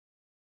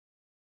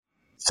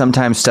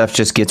sometimes stuff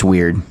just gets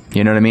weird.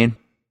 You know what I mean?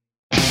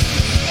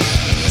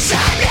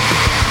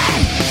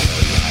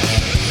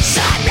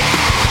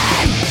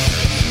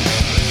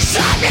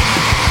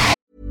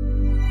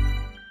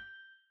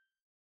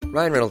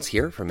 Ryan Reynolds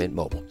here from Mint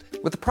Mobile.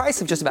 With the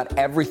price of just about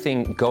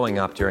everything going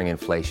up during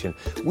inflation,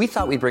 we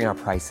thought we'd bring our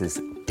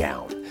prices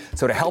down.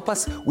 So to help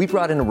us, we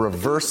brought in a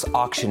reverse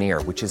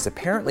auctioneer, which is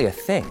apparently a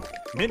thing.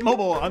 Mint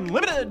Mobile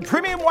Unlimited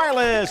Premium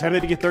Wireless. How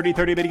to get 30,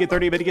 30, bit to get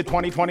 30, bit to get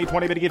 20, 20,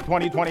 20, bit to get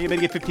 20, 20, bit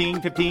to get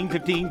 15, 15,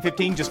 15,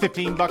 15, just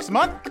 $15 a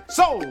month?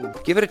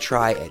 Sold! Give it a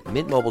try at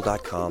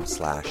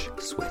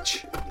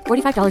mintmobile.com/switch.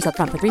 $45 up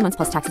front for 3 months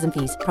plus taxes and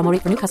fees. Promo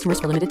rate for new customers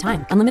for limited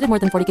time. Unlimited more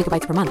than 40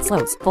 gigabytes per month.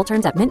 Slows full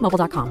terms at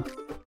mintmobile.com.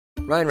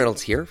 Ryan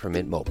Reynolds here from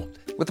Mint Mobile.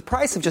 With the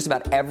price of just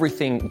about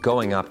everything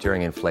going up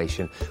during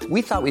inflation,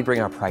 we thought we'd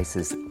bring our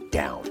prices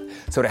down.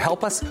 So to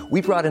help us, we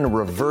brought in a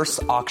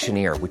reverse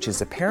auctioneer, which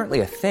is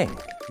apparently a thing.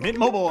 Mint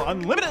Mobile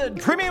Unlimited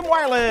Premium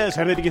Wireless.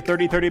 How to get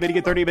 30, 30, bit to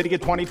get 30, bit to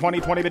get 20,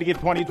 20, 20, bit to get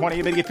 20,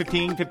 20, bit to get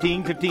 15,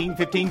 15, 15,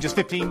 15, just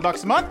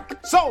 $15 a month?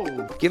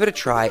 Sold! Give it a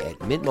try at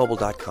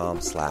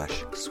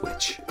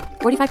mintmobile.com/switch.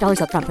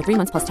 $45 up front for 3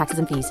 months plus taxes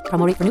and fees.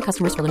 Promo rate for new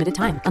customers for limited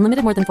time.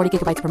 Unlimited more than 40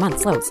 gigabytes per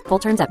month. Slows full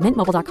terms at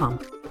mintmobile.com.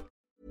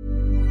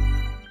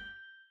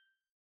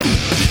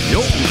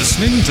 You're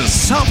listening to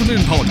Sapnin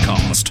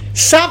Podcast.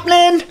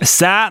 Sapnin!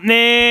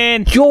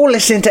 You're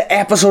listening to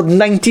episode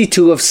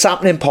 92 of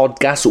Sapnin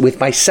Podcast with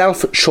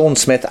myself, Sean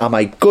Smith, and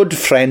my good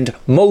friend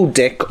Mo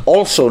Dick,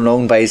 also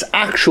known by his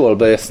actual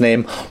birth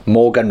name,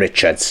 Morgan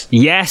Richards.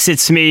 Yes,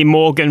 it's me,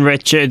 Morgan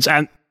Richards,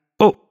 and...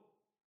 Oh,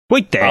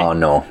 wait there. Oh,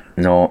 no.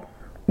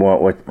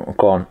 What?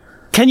 Go on.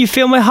 Can you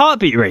feel my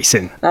heartbeat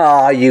racing?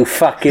 Oh, you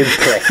fucking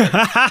prick.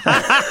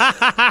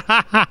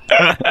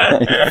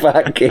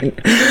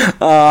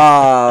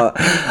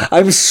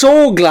 I'm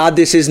so glad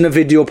this isn't a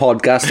video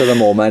podcast at the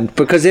moment,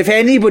 because if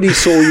anybody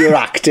saw your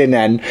acting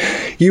then,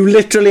 you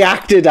literally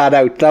acted that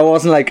out. That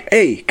wasn't like,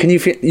 hey, can you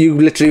feel... You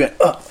literally went,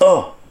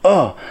 oh.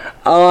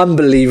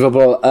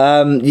 Unbelievable.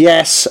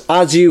 Yes,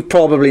 as you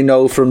probably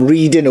know from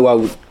reading who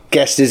our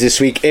guest is this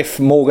week,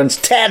 if Morgan's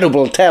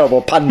terrible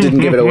pun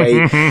didn't give it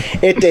away,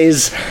 it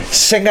is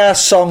singer,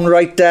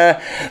 songwriter,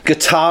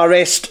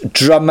 guitarist,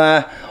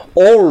 drummer,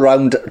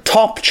 all-round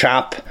top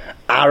chap,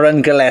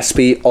 Aaron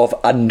Gillespie of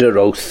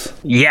Underoath.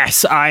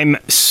 Yes, I'm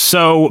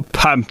so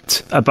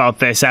pumped about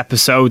this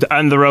episode.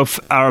 Underoath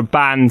are a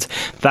band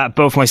that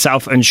both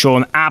myself and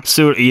Sean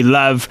absolutely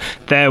love.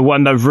 They're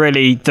one that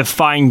really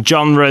defined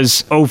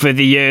genres over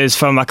the years,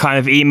 from a kind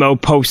of emo,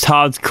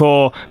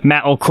 post-hardcore,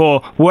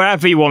 metalcore,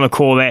 wherever you want to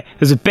call it.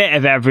 There's a bit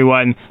of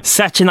everyone.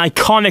 Such an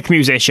iconic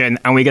musician,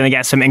 and we're going to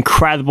get some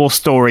incredible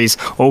stories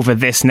over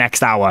this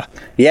next hour.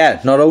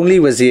 Yeah, not only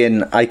was he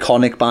in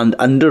iconic band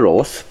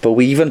Underoath, but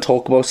we even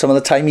talk about some of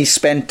the time he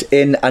spent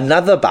in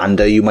another band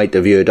that you might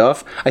have heard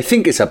of. I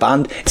think it's a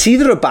band. It's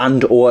either a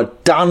band or a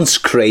dance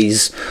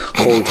craze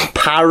called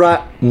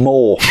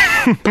Paramore.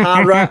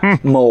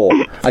 Paramore.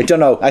 I don't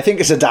know. I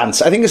think it's a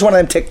dance. I think it's one of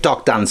them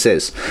TikTok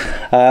dances.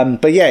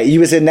 But yeah, he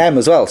was in them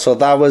as well. So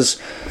that was,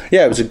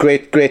 it was a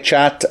great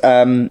chat.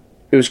 It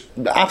was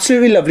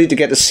absolutely lovely to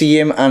get to see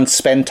him and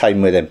spend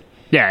time with him.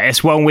 Yeah,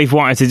 it's one we've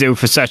wanted to do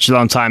for such a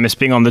long time. It's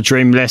been on the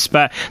dream list,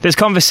 but this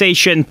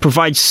conversation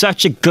provides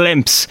such a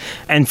glimpse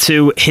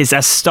into his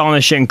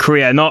astonishing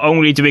career. Not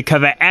only do we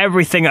cover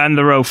everything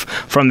Underoath,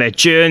 from their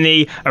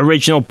journey,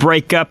 original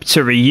breakup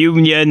to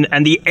reunion,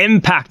 and the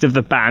impact of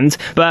the band,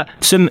 but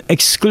some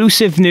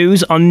exclusive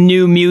news on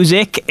new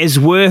music, his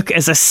work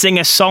as a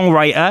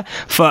singer-songwriter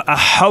for a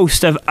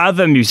host of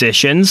other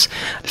musicians,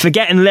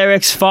 forgetting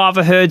lyrics,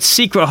 fatherhood,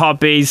 secret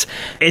hobbies,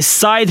 his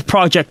side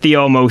project The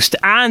Almost,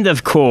 and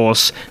of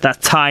course,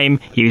 that time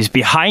he was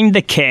behind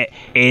the kit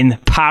in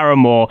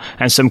Paramore,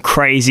 and some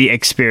crazy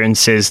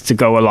experiences to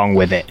go along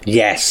with it.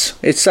 Yes,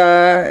 it's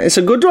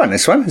a good one.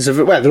 This one,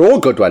 they're all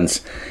good ones.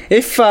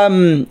 If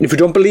you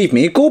don't believe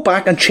me, go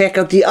back and check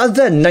out the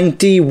other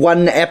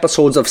 91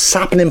 episodes of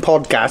Sapnin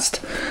Podcast.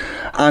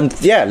 And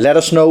yeah, let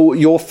us know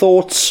your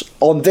thoughts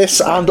on this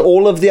and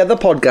all of the other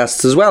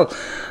podcasts as well.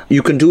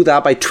 You can do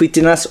that by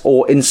tweeting us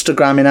or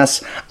Instagramming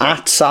us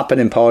at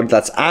SappeninPod.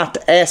 That's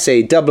at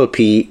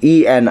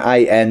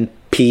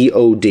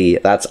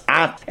SAPPENINPOD. That's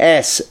at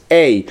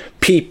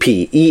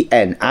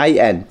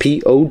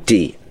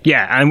SAPPENINPOD.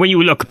 Yeah, and when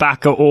you look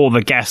back at all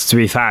the guests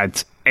we've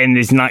had in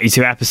these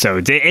 92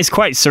 episodes, it is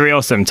quite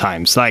surreal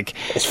sometimes. Like,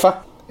 it's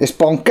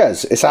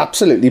bonkers. It's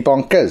absolutely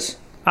bonkers.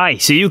 Aye,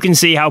 so you can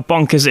see how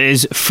bonkers it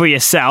is for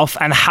yourself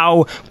and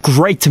how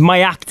great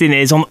my acting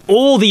is on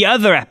all the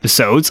other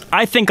episodes.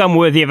 I think I'm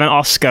worthy of an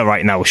Oscar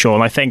right now,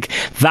 Sean. I think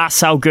that's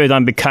how good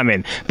I'm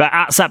becoming. But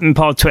at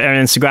SapninPod, Twitter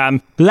and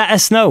Instagram, let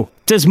us know.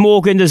 Does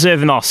Morgan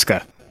deserve an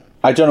Oscar?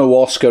 I don't know who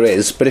Oscar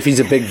is, but if he's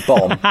a big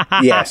bomb,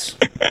 yes.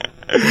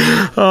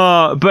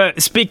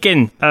 But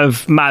speaking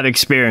of mad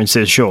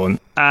experiences, Sean,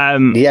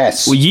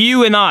 yes,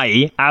 you and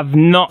I have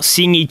not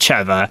seen each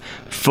other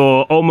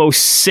for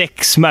almost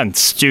 6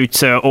 months due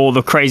to all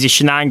the crazy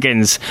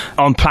shenanigans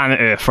on planet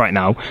Earth right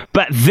now.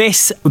 But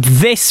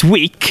this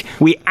week,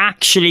 we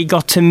actually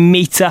got to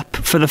meet up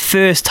for the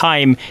first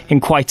time in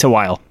quite a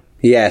while.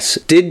 Yes.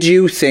 Did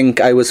you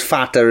think I was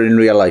fatter in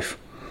real life?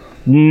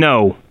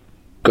 No.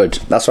 Good.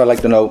 That's what I'd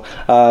like to know.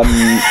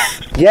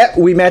 Yeah,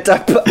 we met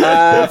up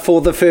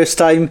for the first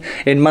time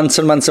in months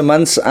and months and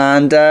months,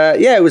 and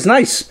yeah, it was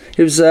nice.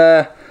 It was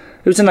a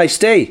nice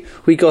day.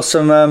 We got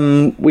some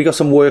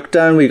work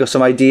done. We got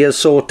some ideas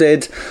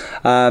sorted.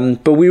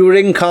 But we were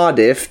in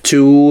Cardiff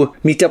to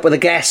meet up with a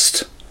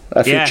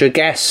future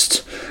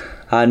guest,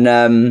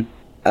 and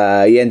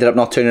he ended up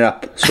not turning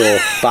up. So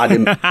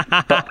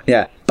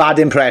bad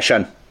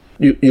impression.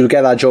 You'll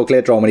get that joke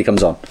later on when he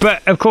comes on.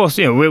 But, of course,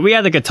 we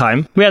had a good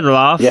time. We had a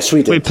laugh. Yes,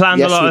 we did. We planned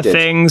a lot of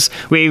things.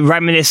 We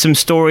reminisced some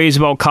stories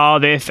about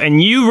Cardiff.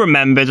 And you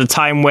remember the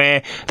time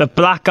where the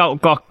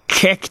Blackout got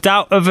kicked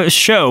out of a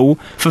show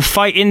for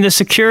fighting the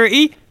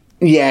security?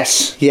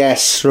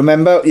 Yes.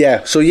 Remember?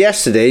 Yeah. So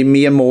yesterday,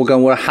 me and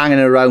Morgan were hanging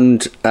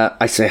around.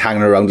 I say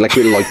hanging around like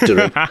we're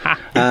loitering.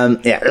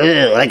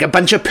 Like a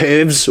bunch of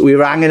pervs. We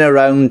were hanging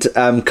around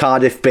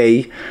Cardiff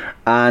Bay.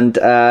 And...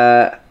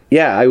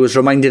 I was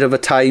reminded of a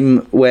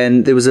time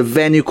when there was a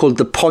venue called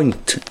The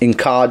Point in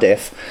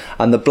Cardiff,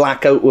 and the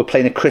Blackout were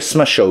playing a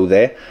Christmas show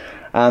there,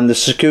 and the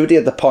security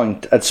at The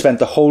Point had spent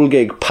the whole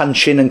gig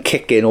punching and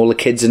kicking all the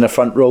kids in the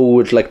front row who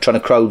were like trying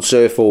to crowd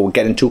surf or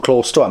getting too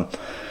close to them.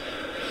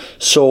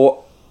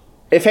 So,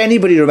 if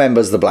anybody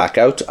remembers the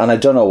Blackout, and I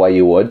don't know why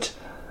you would,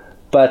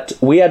 but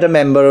we had a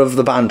member of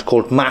the band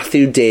called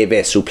Matthew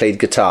Davis who played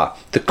guitar,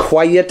 the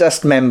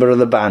quietest member of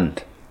the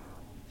band.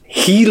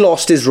 He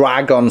lost his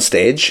rag on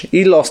stage,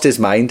 he lost his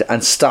mind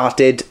and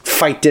started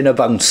fighting a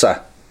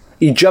bouncer.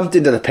 He jumped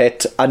into the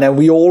pit, and then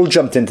we all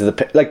jumped into the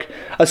pit. Like,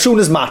 as soon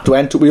as Matt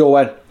went, we all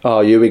went,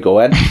 oh, here we go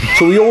then.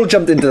 So we all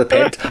jumped into the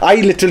pit.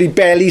 I literally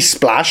barely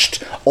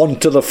splashed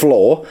onto the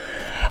floor.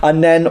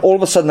 And then all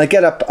of a sudden I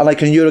get up and I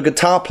can hear a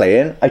guitar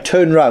playing. I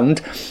turn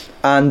round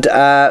and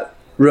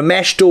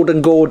Ramesh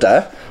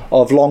Dodangoda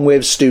of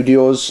Longwave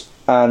Studios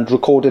and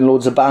recording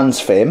loads of bands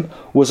fame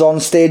was on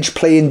stage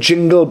playing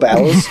Jingle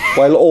Bells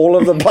while all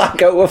of the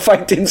Blackout were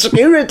fighting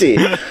security.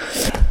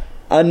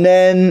 And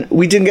then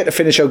we didn't get to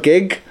finish our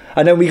gig,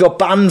 and then we got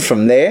banned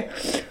from there.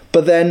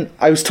 But then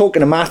I was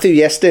talking to Matthew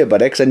yesterday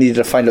about it because I needed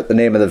to find out the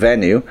name of the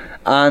venue,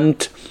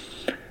 and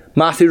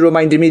Matthew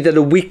reminded me that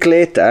a week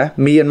later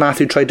me and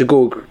Matthew tried to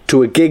go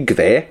to a gig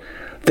there.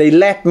 They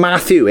let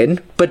Matthew in,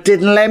 but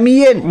didn't let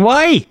me in.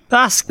 Why?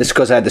 It's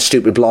because I had the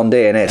stupid blonde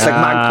hair in it. It's like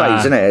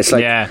Magpies, isn't it? It's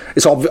like,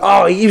 it's obvious.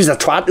 Oh, he was a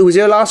twat who was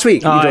here last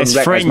week. Oh,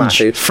 it's Fringe.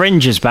 Matthew.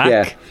 Fringe is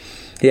back.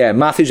 Yeah,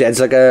 Matthew's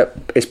head's like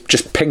it's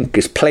just pink.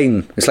 It's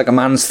plain. It's like a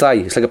man's thigh.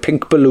 It's like a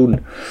pink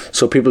balloon.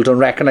 So people don't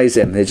recognise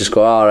him. They just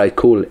go, all right,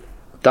 cool.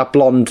 That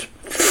blonde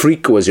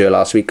freak who was here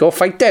last week. Go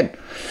fight then.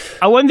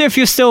 I wonder if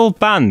you're still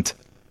banned.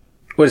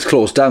 Well, it's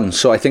closed down,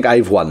 so I think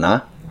I've won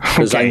that.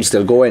 Because I'm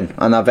still going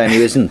and that venue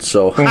isn't,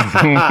 so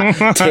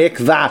take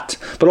that.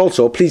 But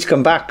also, please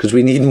come back because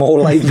we need more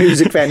live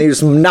music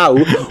venues now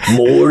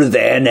more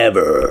than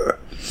ever.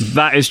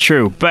 That is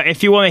true. But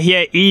if you want to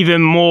hear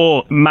even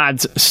more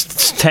mad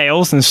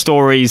tales and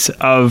stories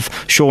of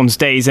Sean's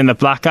days in the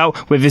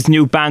Blackout with his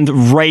new band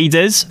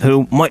Raiders,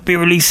 who might be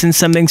releasing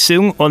something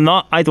soon or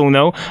not, I don't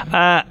know,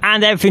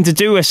 and everything to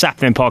do with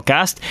Sapnin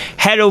Podcast,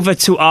 head over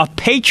to our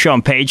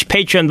Patreon page,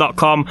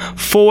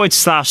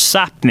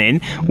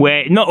 patreon.com/Sapnin,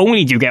 where not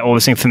only do you get all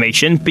this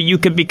information, but you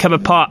can become a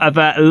part of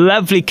a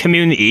lovely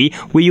community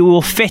where you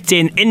will fit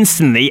in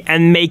instantly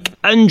and make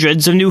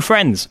hundreds of new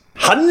friends.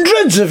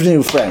 Hundreds of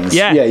new friends.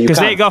 Yeah, because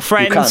they got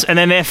friends, and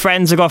then their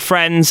friends have got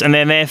friends, and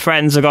then their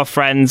friends have got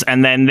friends,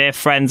 and then their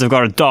friends have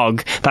got a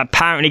dog that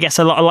apparently gets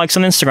a lot of likes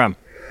on Instagram.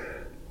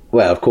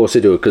 Well, of course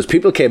they do, because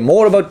people care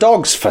more about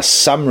dogs for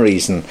some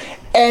reason.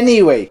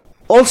 Anyway,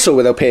 also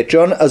with our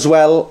Patreon as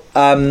well,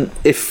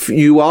 if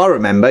you are a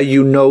member,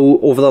 you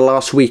know over the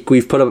last week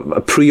we've put up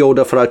a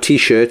pre-order for our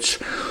t-shirts,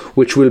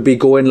 which will be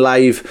going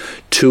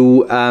live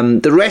to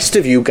the rest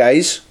of you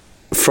guys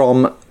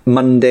from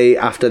Monday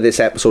after this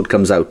episode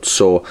comes out.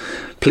 So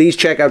please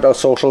check out our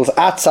socials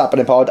at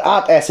SapninPod,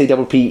 at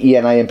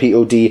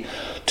SAPPENIMPOD,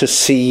 to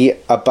see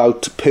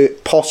about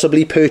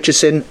possibly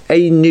purchasing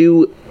a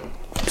new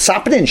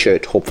Sapnin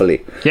shirt,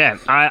 hopefully. Yeah,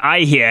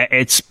 I hear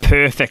it's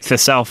perfect for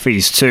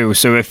selfies too.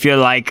 So if you're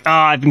like,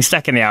 I've been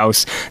stuck in the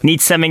house, need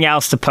something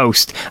else to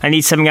post, I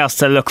need something else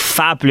to look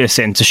fabulous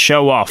in, to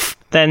show off,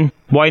 then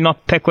why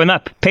not pick one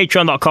up?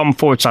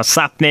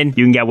 Patreon.com/Sapnin.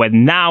 You can get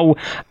one now,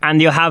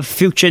 and you'll have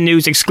future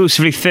news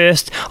exclusively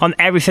first on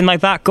everything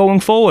like that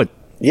going forward.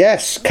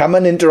 Yes, come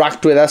and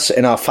interact with us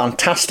in our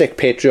fantastic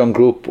Patreon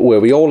group where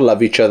we all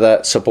love each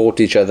other,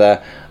 support each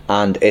other,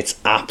 and it's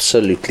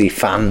absolutely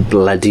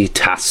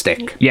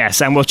fan-bloody-tastic.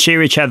 Yes, and we'll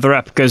cheer each other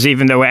up, because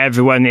even though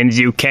everyone in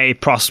the UK,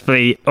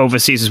 possibly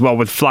overseas as well,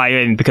 would fly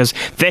in, because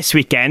this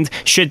weekend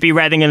should be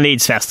Reading and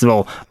Leeds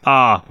Festival.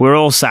 We're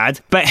all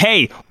sad. But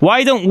hey,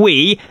 why don't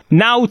we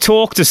now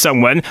talk to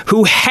someone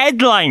who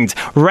headlined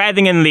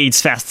Reading and Leeds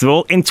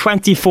Festival in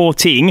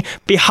 2014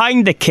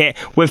 behind the kit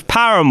with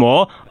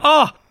Paramore?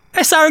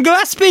 It's Aaron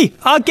Gillespie,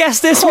 our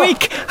guest this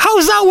week.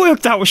 How's that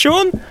worked out,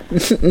 Sean?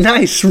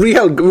 Nice,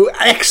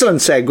 excellent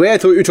segue. I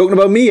thought you were talking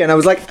about me, and I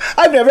was like,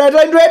 I've never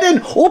headlined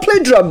Reading or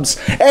played drums.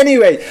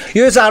 Anyway,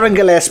 here's Aaron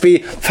Gillespie,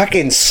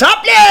 fucking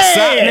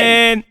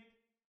Sapnin!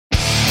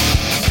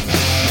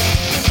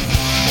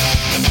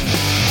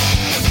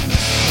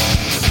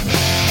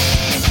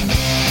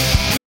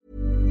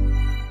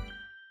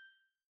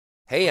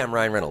 Hey, I'm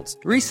Ryan Reynolds.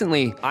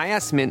 Recently, I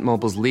asked Mint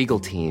Mobile's legal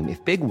team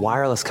if big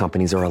wireless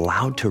companies are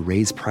allowed to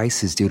raise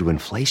prices due to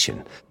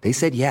inflation. They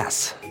said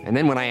yes. And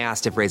then when I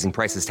asked if raising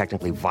prices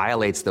technically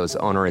violates those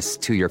onerous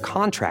 2-year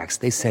contracts,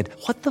 they said,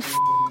 what the f***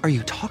 are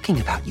you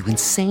talking about, you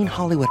insane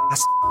Hollywood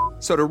ass f-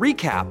 So to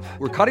recap,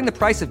 we're cutting the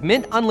price of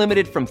Mint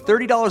Unlimited from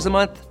 $30 a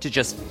month to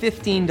just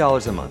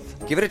 $15 a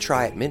month. Give it a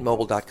try at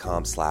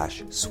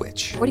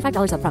mintmobile.com/switch.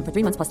 $45 up front for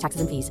 3 months plus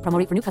taxes and fees. Promo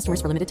rate for new customers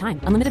for limited time.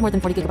 Unlimited more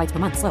than 40 gigabytes per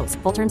month. Slows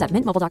full terms at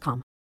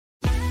mintmobile.com.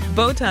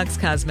 Botox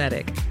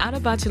Cosmetic, out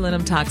of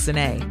botulinum toxin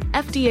A,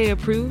 FDA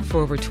approved for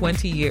over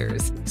 20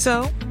 years.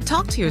 So,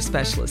 talk to your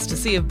specialist to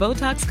see if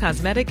Botox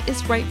Cosmetic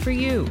is right for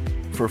you.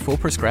 For full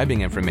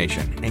prescribing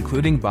information,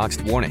 including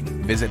boxed warning,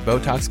 visit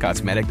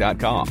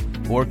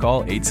BotoxCosmetic.com or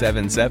call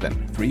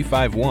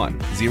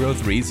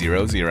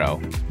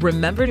 877-351-0300.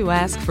 Remember to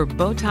ask for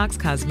Botox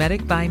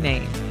Cosmetic by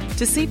name.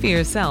 To see for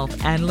yourself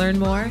and learn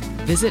more,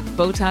 visit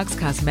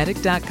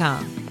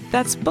BotoxCosmetic.com.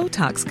 That's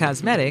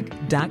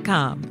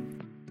BotoxCosmetic.com.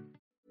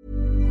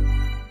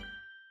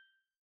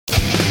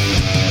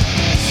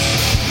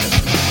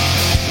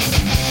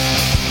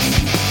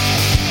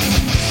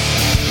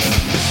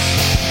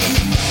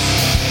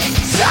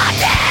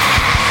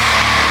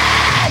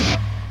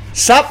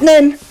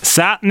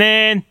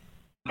 Sapnin!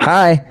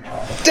 Hi.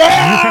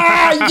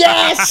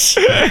 Yes!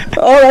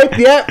 Alright,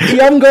 yeah, you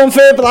haven't gone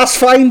fair, but that's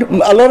fine.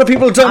 A lot of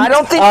people don't. I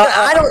don't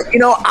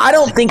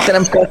think that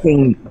I'm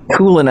fucking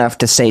cool enough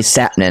to say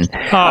Sapnin.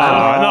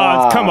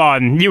 No, come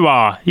on. You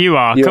are.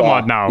 Come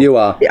on now. You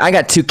are. I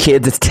got 2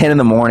 kids. It's 10 in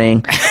the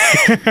morning.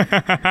 Fair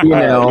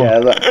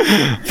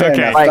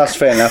enough. That's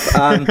fair enough.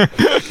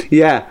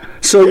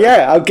 So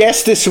our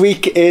guest this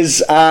week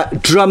is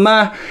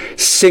drummer,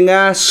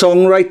 singer,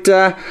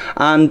 songwriter,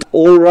 and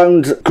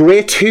all-round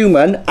great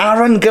human,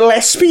 Aaron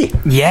Gillespie.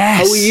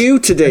 Yes. How are you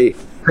today?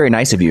 Very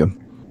nice of you.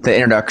 The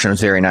introduction was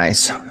very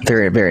nice.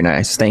 Very, very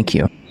nice. Thank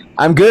you.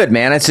 I'm good,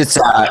 man. It's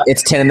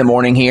 10 in the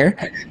morning here.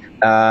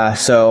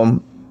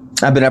 So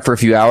I've been up for a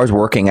few hours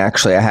working.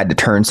 Actually, I had to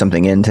turn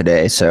something in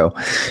today. So,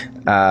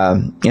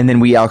 and then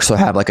we also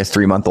have like a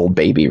 3-month-old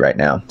baby right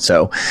now.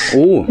 So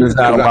there's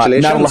not a lot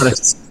of,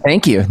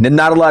 thank you. There's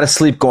not a lot of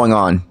sleep going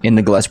on in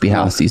the Gillespie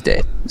house these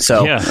days.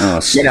 So,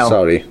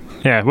 sorry.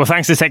 Yeah, well,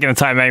 thanks for taking the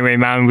time anyway,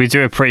 man. We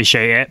do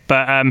appreciate it.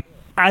 But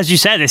as you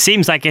said, it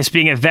seems like it's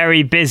been a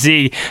very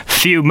busy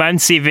few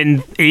months,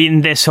 even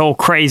in this whole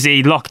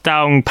crazy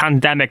lockdown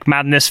pandemic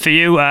madness for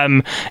you.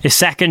 Your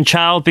second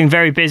child been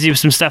very busy with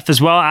some stuff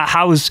as well.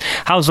 How's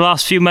the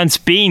last few months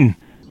been?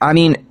 I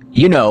mean,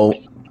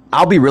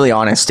 I'll be really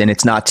honest, and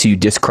it's not to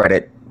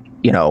discredit,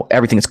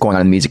 everything that's going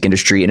on in the music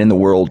industry and in the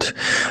world.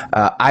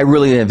 I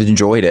really have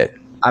enjoyed it.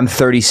 I'm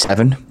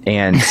 37,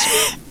 and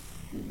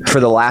for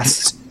the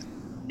last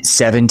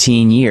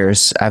 17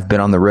 years, I've been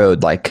on the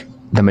road like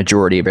the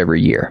majority of every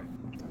year.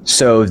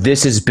 So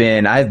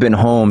I've been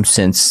home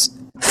since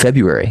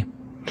February.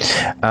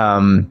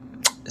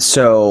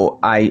 So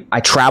I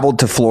traveled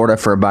to Florida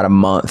for about a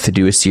month to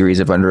do a series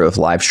of Under Oath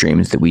live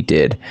streams that we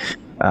did.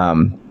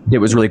 It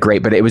was really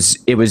great, but it was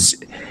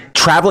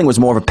traveling was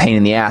more of a pain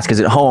in the ass because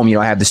at home,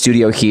 I have the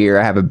studio here.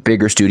 I have a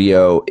bigger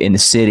studio in the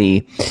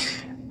city.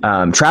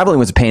 Traveling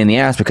was a pain in the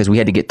ass because we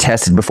had to get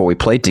tested before we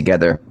played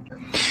together.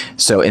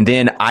 So, and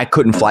then I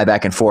couldn't fly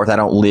back and forth. I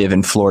don't live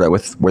in Florida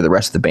where the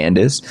rest of the band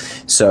is.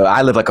 So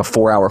I live like a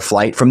 4-hour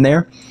flight from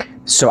there.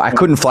 So I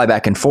couldn't fly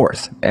back and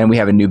forth. And we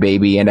have a new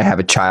baby and I have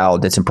a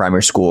child that's in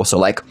primary school.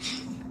 So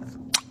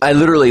I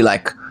literally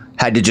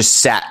had to just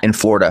sat in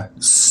Florida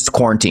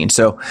quarantine.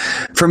 So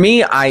for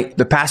me,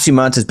 the past few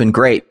months has been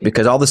great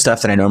because all the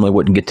stuff that I normally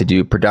wouldn't get to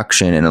do,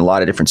 production and a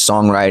lot of different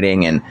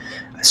songwriting and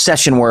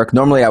session work,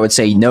 normally I would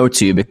say no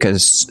to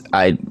because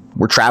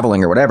we're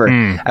traveling or whatever.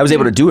 I was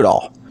able to do it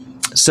all.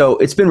 So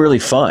it's been really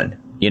fun,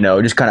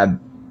 just kind of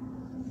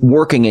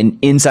working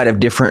inside of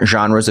different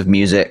genres of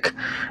music.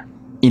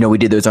 We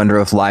did those Under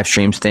Oath live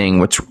streams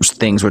which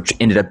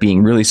ended up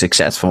being really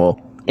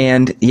successful.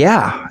 And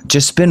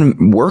just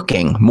been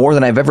working more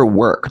than I've ever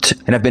worked.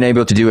 And I've been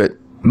able to do it,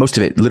 most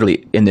of it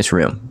literally in this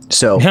room.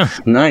 So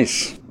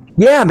nice.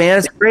 Yeah, man,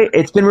 it's great.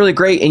 It's been really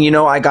great. And,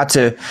 I got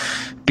to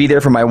be there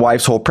for my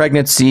wife's whole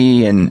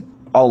pregnancy and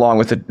all along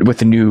with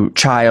the new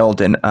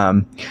child, and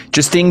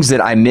just things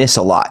that I miss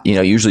a lot.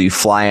 Usually you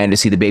fly in to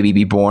see the baby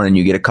be born and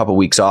you get a couple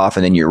weeks off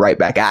and then you're right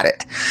back at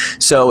it.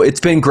 So it's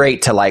been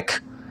great to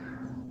like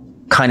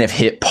kind of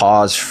hit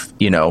pause,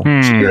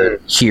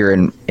 here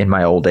in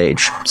my old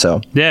age.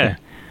 So yeah.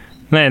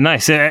 Yeah,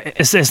 nice.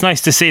 It's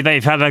nice to see that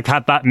you've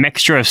had that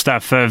mixture of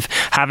stuff of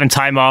having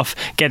time off,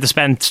 get to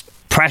spend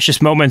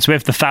precious moments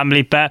with the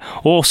family, but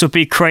also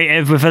be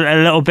creative with a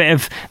little bit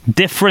of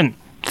different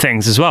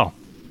things as well.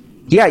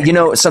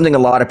 Yeah, something a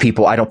lot of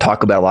people, I don't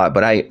talk about a lot,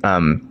 but I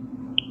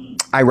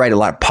write a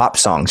lot of pop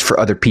songs for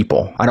other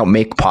people. I don't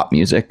make pop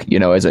music,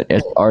 as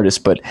an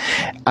artist, but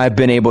I've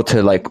been able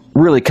to like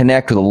really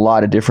connect with a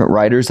lot of different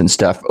writers and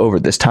stuff over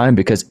this time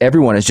because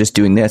everyone is just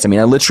doing this. I mean,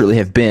 I literally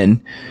have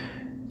been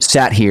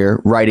sat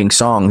here writing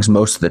songs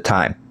most of the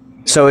time.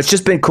 So it's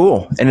just been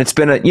cool. And it's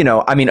been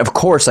of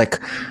course, like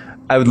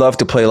I would love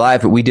to play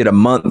live, but we did a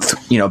month,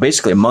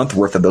 basically a month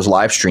worth of those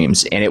live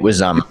streams. And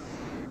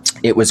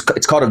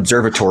it's called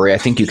Observatory. I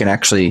think you can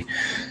actually,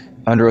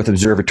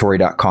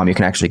 underoathobservatory.com, you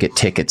can actually get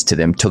tickets to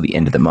them till the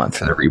end of the month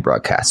for the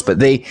rebroadcast.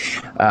 But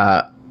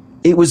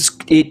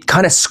it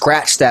kind of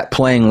scratched that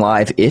playing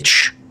live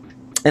itch.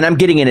 And I'm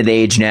getting in an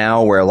age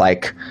now where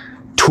like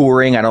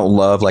touring, I don't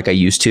love like I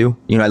used to.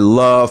 I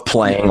love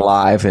playing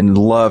live and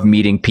love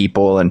meeting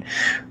people,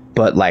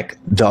 but like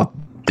the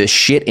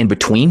shit in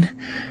between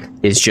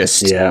is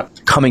just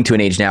coming to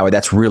an age now where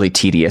that's really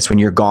tedious when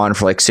you're gone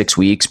for like 6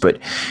 weeks, but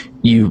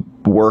you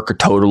work a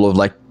total of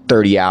like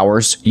 30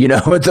 hours,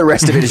 the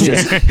rest of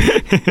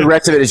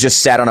it is just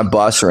sat on a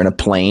bus or in a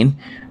plane.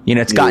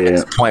 It's gotten to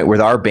this point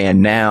with our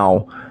band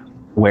now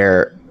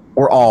where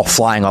we're all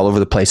flying all over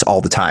the place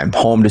all the time,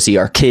 home to see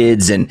our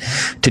kids and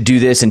to do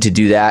this and to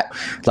do that.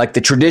 Like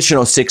the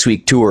traditional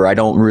 6-week tour, I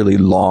don't really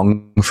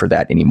long for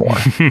that anymore.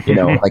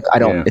 Like I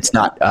don't, it's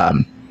not,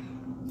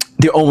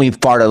 the only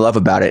part I love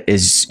about it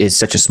is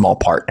such a small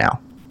part now.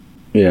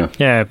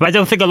 Yeah, but I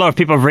don't think a lot of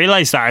people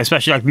realize that,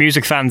 especially like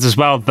music fans as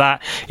well,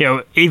 that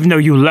even though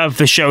you love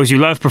the shows, you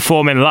love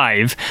performing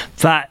live,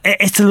 that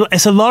it's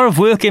a lot of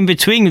work in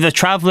between. The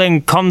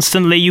traveling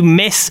constantly, you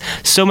miss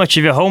so much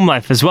of your home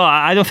life as well.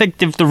 I don't think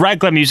the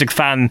regular music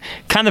fan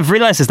kind of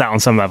realizes that on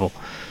some level.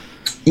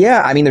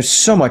 Yeah, I mean, there's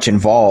so much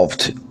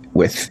involved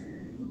with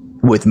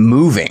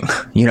moving.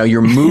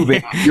 You're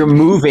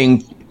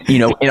moving.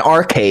 In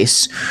our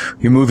case,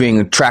 you're moving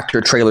a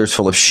tractor trailer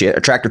full of shit,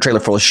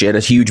 a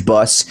huge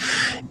bus,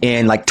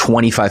 and like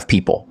 25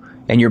 people.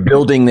 And you're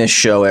building this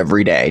show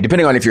every day,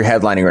 depending on if you're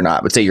headlining or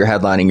not. But say you're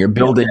headlining, you're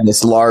building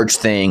this large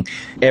thing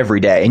every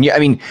day.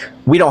 And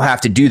we don't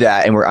have to do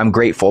that, and I'm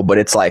grateful, but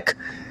it's like,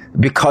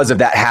 because of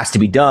that has to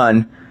be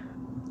done,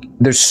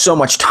 there's so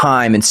much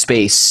time and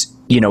space,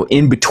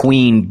 in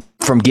between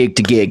from gig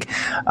to gig.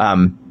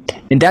 And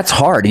that's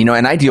hard, and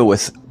I deal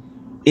with,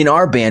 in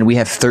our band, we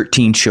have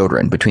 13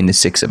 children between the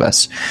 6 of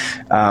us.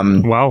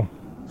 Wow.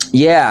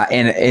 Yeah,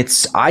 and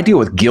I deal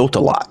with guilt a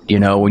lot,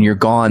 when you're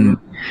gone.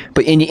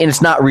 But and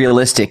it's not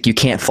realistic. You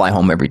can't fly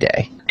home every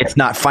day. It's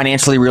not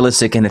financially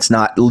realistic, and it's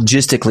not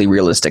logistically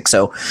realistic.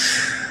 So,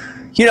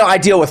 I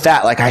deal with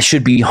that. Like, I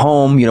should be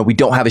home. We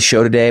don't have a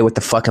show today. What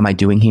the fuck am I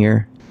doing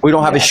here? We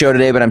don't have a show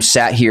today, but I'm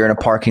sat here in a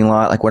parking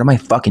lot. Like, what am I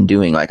fucking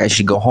doing? Like, I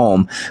should go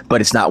home,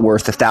 but it's not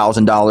worth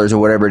 $1,000 or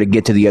whatever to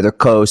get to the other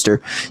coast,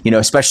 or,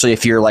 especially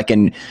if you're like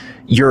in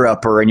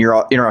Europe or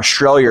you're in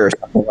Australia or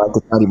something, like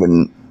it's not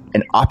even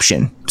an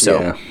option.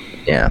 So,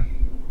 yeah.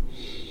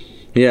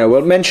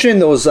 Well, mentioning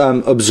those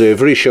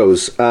observatory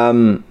shows,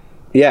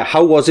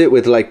 how was it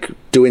with like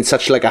doing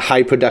such like a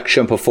high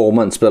production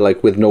performance, but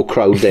like with no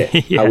crowd there?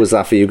 How was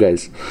that for you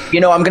guys?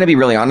 I'm going to be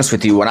really honest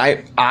with you. When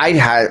I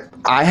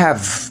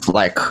have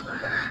like,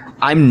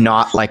 I'm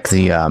not like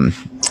I'm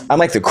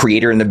like the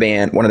creator in the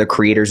band, one of the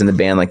creators in the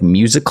band, like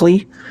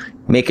musically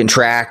making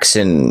tracks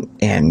and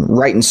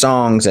writing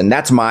songs. And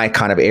that's my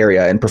kind of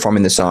area, and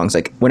performing the songs.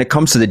 Like when it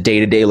comes to the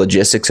day-to-day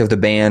logistics of the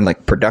band,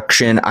 like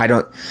production,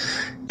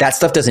 that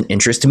stuff doesn't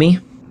interest me.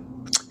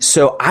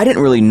 So I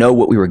didn't really know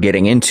what we were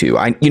getting into.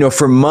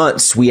 For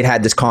months we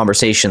had this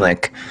conversation,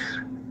 like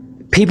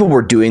people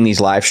were doing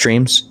these live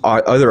streams,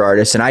 other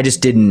artists, and I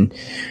just didn't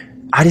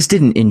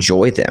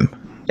enjoy them.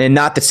 And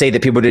not to say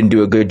that people didn't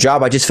do a good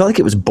job. I just felt like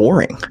it was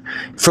boring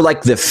for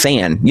like the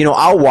fan.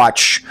 I'll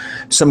watch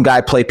some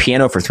guy play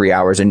piano for 3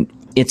 hours and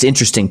it's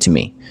interesting to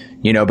me,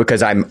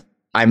 because I'm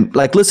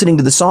like listening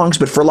to the songs,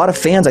 but for a lot of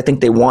fans, I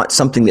think they want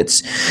something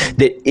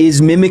that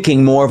is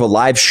mimicking more of a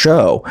live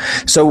show.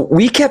 So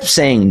we kept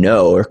saying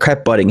no, or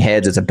kept butting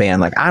heads as a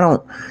band. Like, I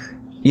don't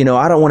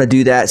want to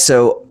do that.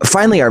 So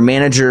finally our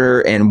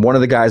manager and one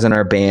of the guys in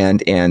our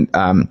band, and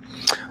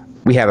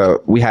we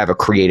have a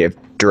creative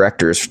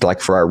directors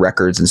like for our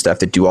records and stuff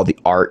that do all the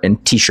art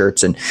and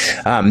t-shirts, and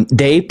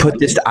they put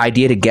this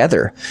idea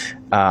together.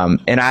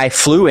 And I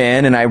flew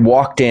in and I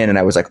walked in and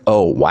I was like,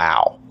 oh,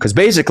 wow. Because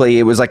basically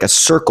it was like a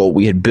circle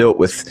we had built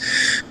with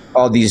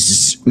all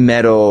these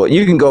metal.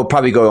 You can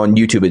probably go on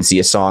YouTube and see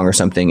a song or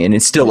something, and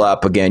it's still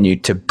up again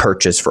to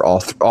purchase for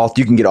all.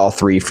 You can get all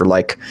 3 for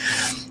like,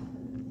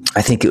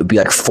 I think it would be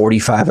like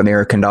 $45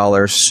 American.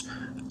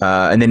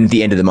 and then at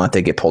the end of the month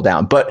they get pulled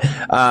down. But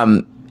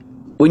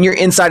when you're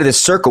inside of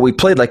this circle, we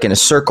played like in a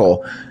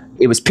circle.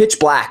 It was pitch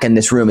black in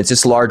this room. It's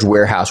this large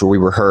warehouse where we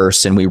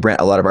rehearse and we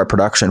rent a lot of our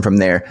production from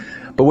there.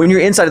 But when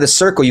you're inside of the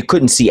circle, you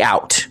couldn't see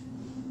out.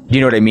 Do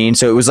you know what I mean?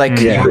 So it was like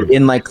you were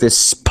in like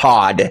this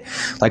pod,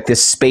 like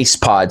this space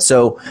pod.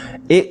 So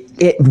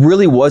it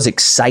really was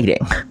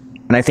exciting.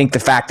 And I think the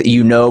fact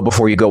that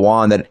before you go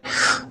on that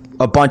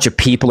a bunch of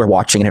people are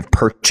watching and have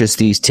purchased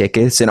these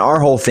tickets. And our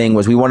whole thing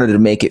was we wanted to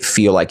make it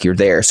feel like you're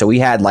there. So we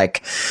had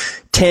like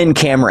 10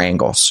 camera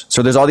angles.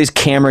 So there's all these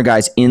camera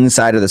guys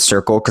inside of the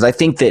circle. Because I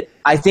think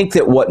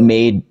that what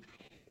made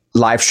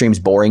live streams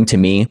boring to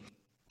me,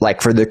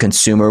 like for the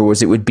consumer,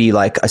 was it would be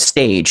like a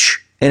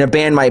stage. And a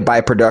band might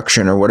buy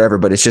production or whatever,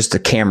 but it's just a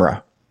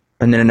camera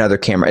and then another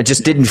camera. It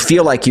just didn't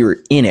feel like you were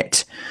in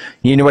it.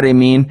 You know what I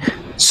mean?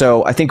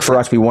 So I think for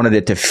us, we wanted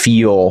it to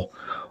feel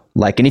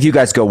like, and if you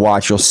guys go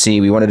watch, you'll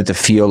see, we wanted it to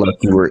feel like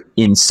you were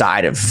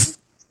inside of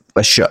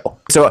a show.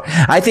 So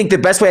I think the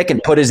best way I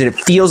can put it is that it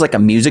feels like a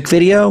music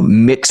video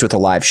mixed with a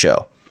live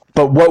show.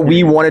 But what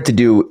we wanted to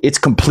do, it's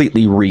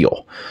completely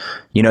real.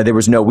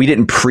 We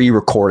didn't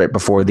pre-record it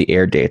before the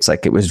air dates.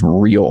 Like it was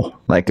real.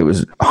 Like it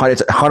was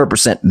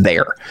 100%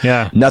 there.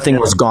 Yeah. Nothing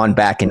was gone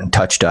back and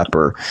touched up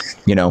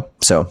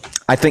so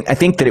I think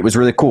that it was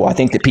really cool. I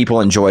think that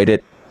people enjoyed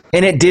it,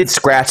 and it did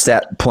scratch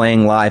that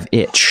playing live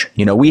itch.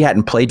 We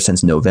hadn't played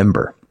since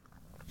November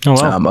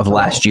of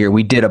last year.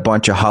 We did a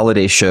bunch of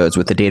holiday shows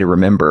with the Day to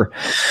Remember,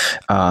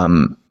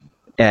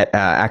 at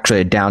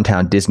actually a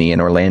downtown Disney in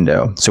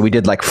Orlando. So we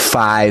did like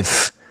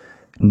 5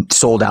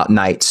 sold out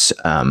nights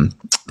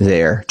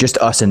there, just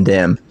us and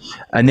them.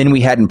 And then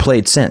we hadn't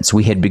played since.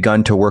 We had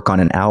begun to work on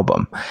an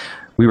album.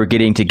 We were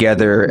getting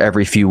together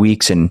every few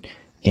weeks and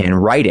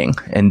writing.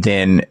 And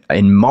then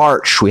in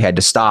March, we had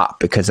to stop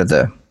because of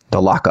the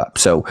lockup.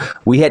 So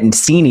we hadn't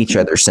seen each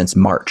other since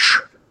March.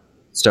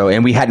 So,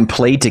 and we hadn't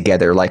played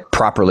together like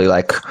properly,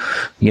 like,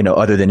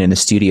 other than in the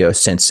studio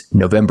since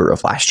November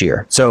of last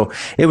year. So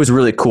it was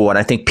really cool. And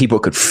I think people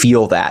could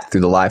feel that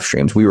through the live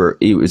streams.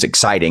 It was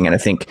exciting. And I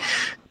think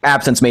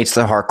absence makes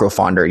the heart grow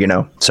fonder,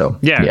 So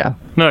yeah.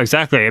 No,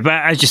 exactly.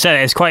 But as you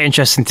said, it's quite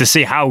interesting to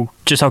see how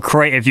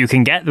creative you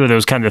can get with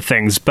those kind of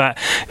things. But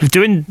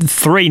doing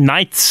 3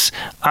 nights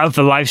of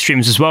the live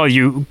streams as well,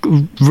 you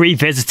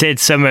revisited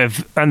some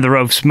of Under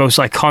Oath's most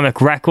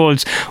iconic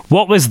records.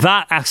 What was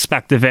that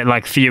aspect of it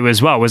like for you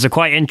as well? Was it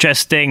quite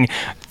interesting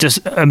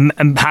just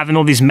having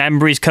all these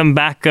memories come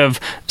back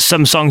of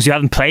some songs you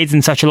hadn't played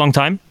in such a long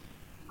time?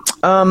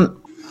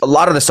 A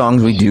lot of the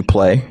songs we do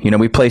play,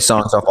 we play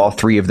songs off all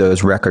 3 of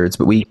those records,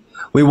 but we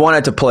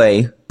wanted to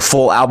play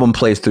full album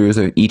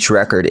playthroughs of each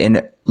record.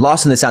 And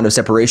Lost in the Sound of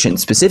Separation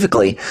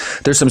specifically,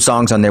 there's some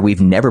songs on there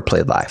we've never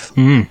played live.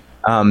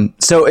 Mm-hmm.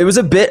 So it was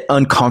a bit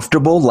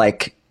uncomfortable,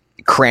 like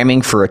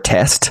cramming for a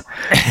test,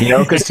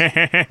 because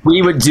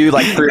we would do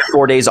like 3 or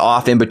 4 days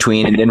off in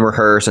between and then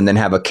rehearse and then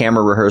have a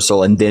camera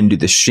rehearsal and then do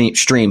the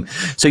stream.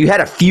 So you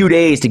had a few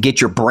days to get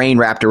your brain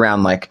wrapped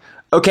around like,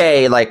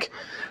 okay, like,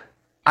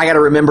 I got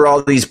to remember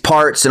all these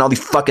parts and all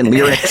these fucking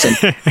lyrics.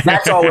 And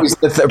that's always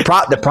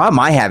the problem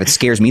I have. It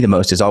scares me the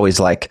most is always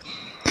like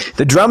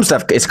the drum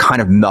stuff is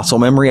kind of muscle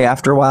memory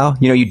after a while.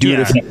 You do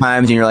it a few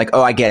times and you're like,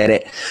 oh, I get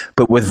it.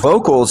 But with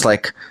vocals,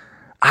 like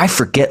I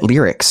forget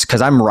lyrics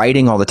because I'm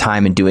writing all the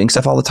time and doing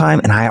stuff all the time.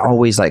 And I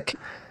always like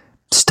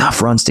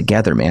stuff runs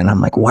together, man.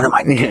 I'm like, what am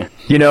I doing?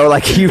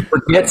 Like you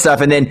forget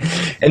stuff and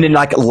then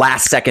like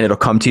last second it'll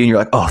come to you and you're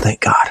like, oh,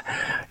 thank God.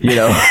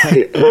 Yeah,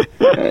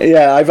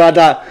 I've had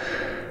that.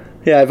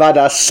 Yeah, I've had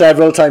that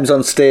several times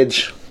on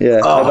stage. Yeah,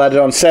 I've had it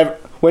on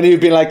when you've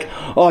been like,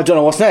 oh, I don't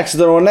know what's next,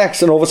 and all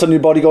of a sudden your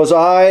body goes,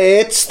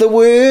 it's the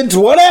words,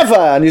 whatever,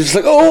 and you're just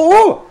like,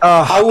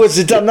 how was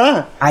it done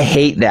that? I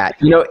hate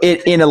that.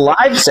 In a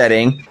live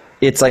setting,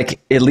 it's like,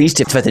 at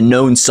least if it's a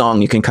known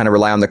song, you can kind of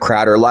rely on the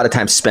crowd, or a lot of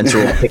times Spencer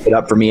will pick it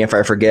up for me if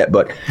I forget,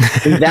 but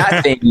in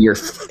that thing, you're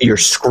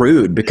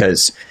screwed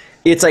because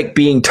it's like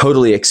being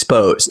totally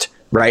exposed,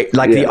 right?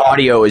 Like the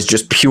audio is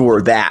just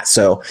pure that,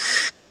 so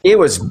it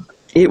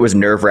was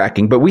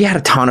nerve-wracking, but we had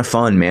a ton of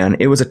fun, man.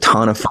 It was a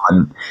ton of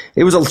fun.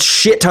 It was a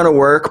shit ton of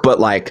work, but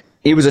like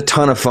it was a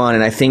ton of fun.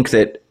 And I think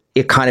that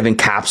it kind of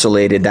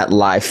encapsulated that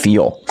live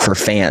feel for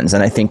fans.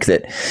 And I think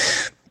that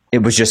it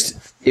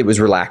was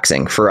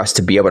relaxing for us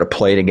to be able to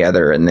play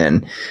together and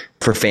then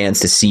for fans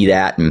to see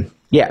that. And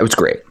yeah, it was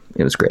great.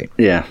 It was great.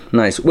 Yeah,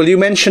 nice. Well, you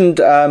mentioned,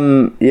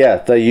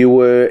 that you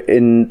were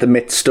in the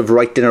midst of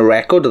writing a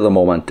record at the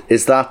moment.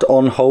 Is that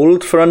on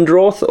hold for Under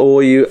Oath,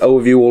 or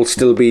have you all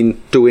still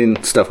been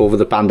doing stuff over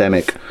the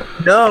pandemic?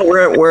 No,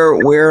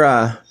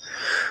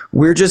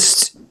 we're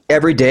just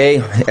every day.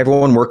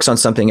 Everyone works on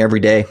something every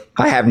day.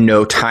 I have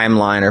no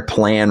timeline or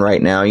plan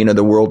right now.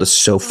 The world is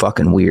so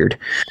fucking weird.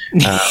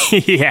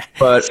 Yeah.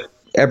 But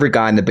every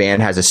guy in the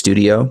band has a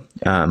studio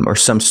or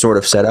some sort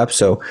of setup,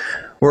 so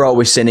we're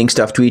always sending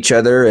stuff to each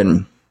other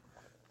and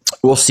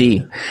we'll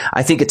see.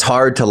 I think it's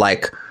hard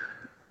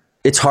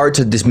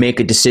to just make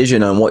a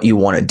decision on what you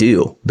want to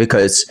do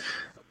because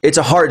it's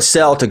a hard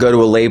sell to go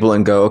to a label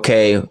and go,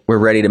 okay, we're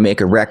ready to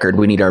make a record.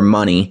 We need our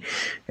money.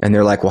 And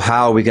they're like, well,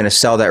 how are we going to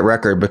sell that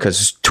record?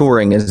 Because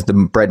touring is the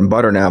bread and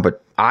butter now.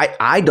 But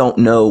I don't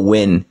know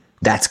when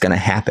that's going to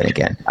happen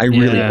again. I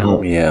really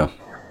don't. Yeah.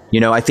 You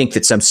know, I think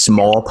that some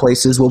small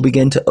places will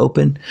begin to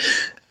open,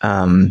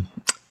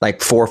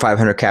 like 400 or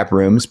 500 cap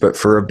rooms. But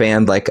for a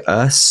band like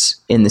us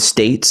in the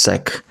States,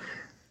 like,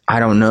 I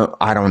don't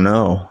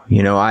know.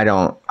 You know, I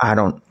don't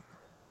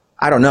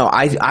know.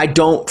 I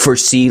don't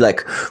foresee,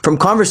 like, from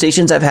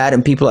conversations I've had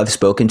and people I've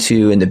spoken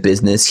to in the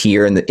business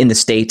here in the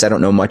States. I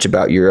don't know much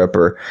about Europe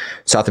or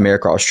South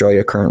America,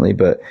 Australia currently,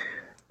 but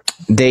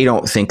they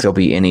don't think there'll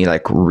be any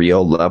like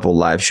real level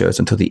live shows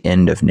until the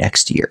end of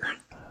next year.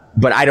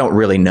 But I don't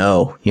really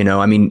know. You know,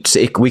 I mean,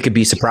 we could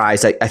be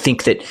surprised. I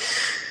think that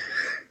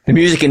the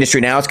music industry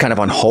now is kind of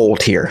on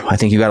hold here. I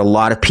think you got a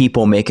lot of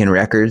people making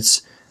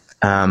records,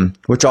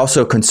 which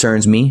also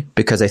concerns me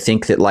because I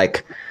think that,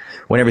 like,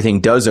 when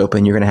everything does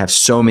open, you're going to have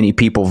so many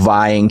people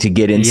vying to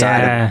get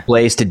inside of a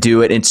place to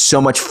do it. And so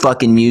much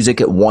fucking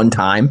music at one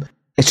time.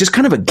 It's just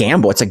kind of a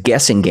gamble. It's a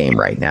guessing game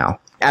right now.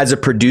 As a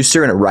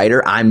producer and a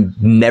writer, I'm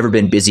never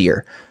been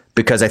busier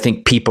because I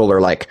think people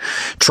are like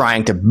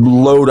trying to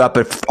load up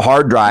a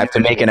hard drive to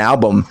make an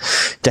album,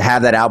 to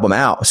have that album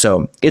out.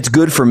 So it's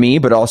good for me,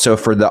 but also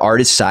for the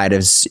artist side,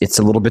 it's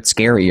a little bit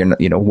scary.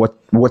 You know,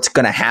 what's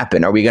going to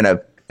happen? Are we going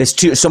to,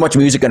 so much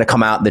music going to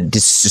come out that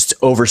just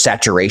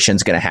oversaturation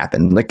is going to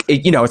happen. Like,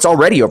 you know, it's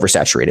already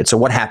oversaturated. So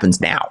what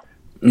happens now?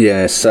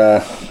 Yes.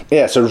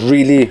 It's a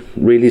really,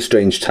 really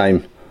strange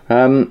time.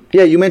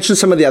 You mentioned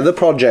some of the other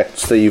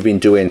projects that you've been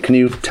doing. Can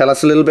you tell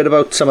us a little bit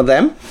about some of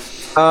them?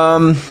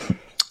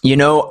 You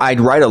know,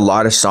 I'd write a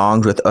lot of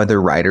songs with other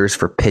writers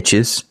for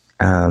pitches,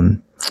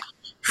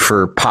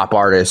 for pop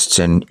artists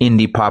and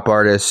indie pop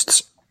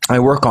artists. I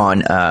work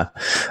on a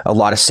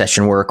lot of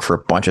session work for a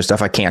bunch of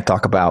stuff I can't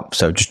talk about.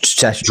 So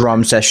just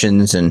drum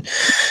sessions and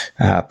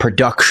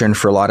production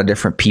for a lot of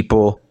different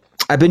people.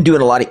 I've been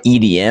doing a lot of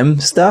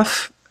EDM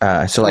stuff.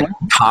 So like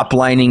top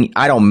lining,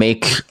 I don't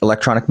make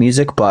electronic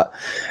music, but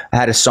I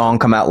had a song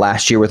come out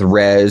last year with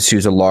Rez,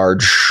 who's a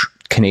large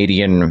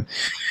Canadian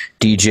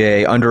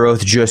DJ. Under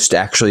Oath just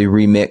actually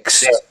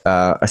remixed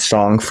a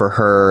song for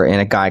her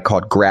and a guy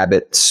called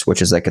Grabbits,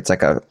 which is like, it's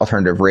like a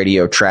alternative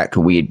radio track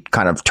we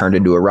kind of turned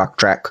into a rock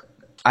track.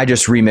 I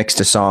just remixed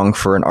a song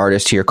for an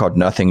artist here called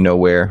Nothing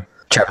Nowhere.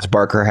 Travis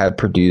Barker had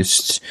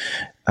produced.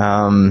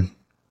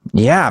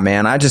 Yeah,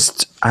 man, I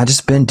just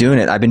been doing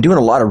it. I've been doing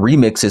a lot of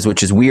remixes,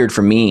 which is weird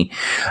for me.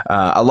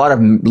 A lot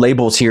of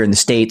labels here in the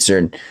States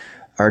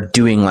are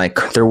doing like,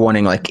 they're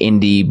wanting like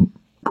indie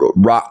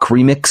rock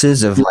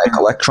remixes of like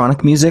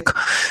electronic music.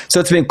 So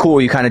it's been cool.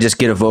 You kind of just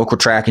get a vocal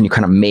track and you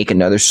kind of make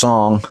another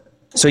song.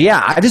 So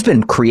yeah, I've just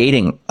been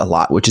creating a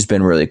lot, which has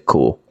been really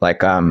cool.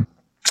 Like, but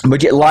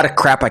a lot of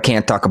crap I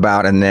can't talk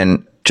about. And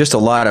then just a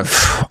lot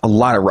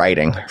of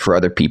writing for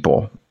other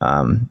people.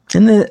 And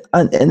then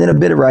a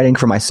bit of writing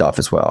for myself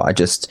as well. I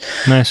think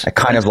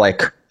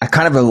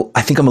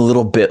I'm a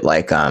little bit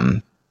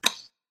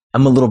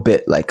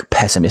like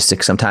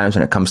pessimistic sometimes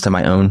when it comes to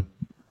my own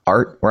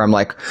art, where I'm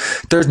like,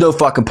 there's no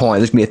fucking point.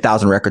 There's gonna be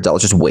 1,000 records. I'll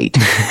just wait.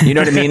 You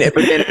know what I mean?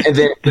 But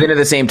then at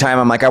the same time,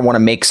 I'm like, I want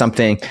to make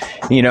something,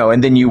 you know,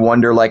 and then you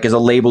wonder, like, is a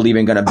label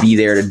even going to be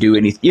there to do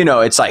anything? You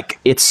know, it's like,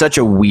 it's such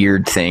a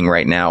weird thing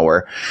right now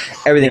where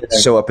everything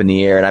is so up in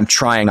the air, and I'm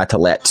trying not to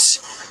let,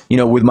 you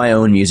know, with my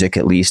own music,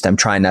 at least, I'm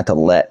trying not to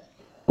let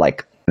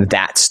like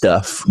that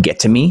stuff get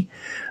to me.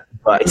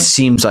 But it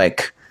seems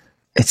like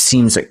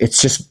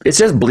it's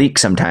just bleak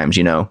sometimes,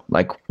 you know,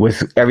 like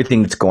with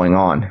everything that's going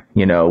on.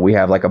 You know, we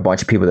have like a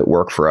bunch of people that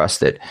work for us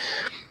that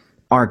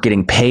aren't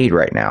getting paid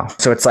right now.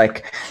 So it's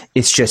like,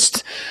 it's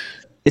just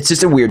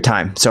a weird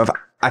time. So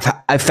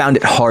I've found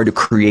it hard to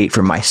create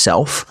for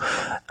myself,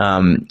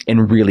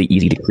 and really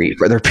easy to create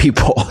for other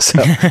people.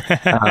 So,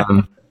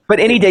 but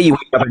any day you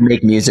wake up and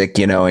make music,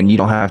 you know, and you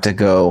don't have to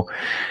go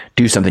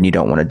do something you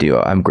don't want to do,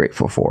 I'm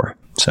grateful for.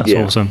 So that's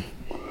awesome.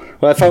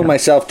 Well, I found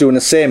myself doing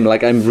the same.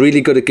 Like, I'm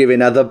really good at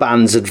giving other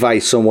bands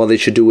advice on what they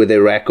should do with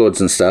their records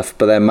and stuff.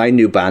 But then my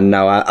new band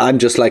now, I'm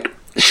just like,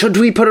 should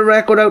we put a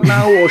record out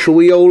now or should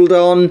we hold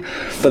on?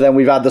 But then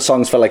we've had the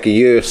songs for like a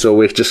year, so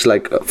we're just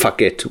like,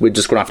 fuck it. We're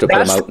just going to have to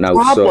put them out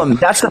now. So.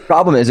 That's the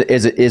problem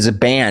is a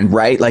band,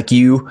 right? Like,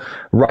 you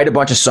write a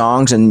bunch of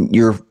songs and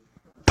you're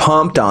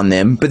pumped on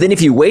them, but then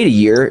if you wait a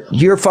year,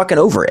 you're fucking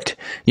over it.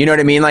 You know what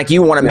I mean? Like,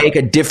 you want to make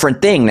a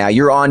different thing now.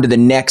 You're on to the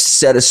next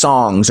set of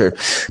songs or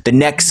the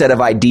next set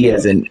of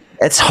ideas, and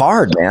it's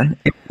hard, man.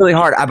 It's really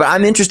hard. But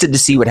I'm interested to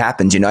see what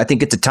happens. You know, I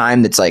think it's a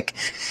time that's like,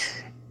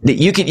 that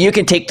you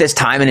can take this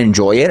time and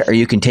enjoy it, or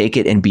you can take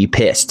it and be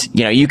pissed.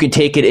 You know, you can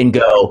take it and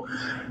go,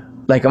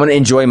 like, I'm going to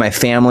enjoy my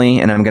family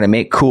and I'm going to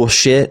make cool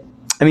shit,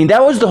 I mean,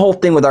 that was the whole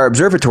thing with our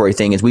Observatory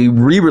thing is we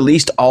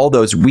re-released all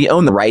those. We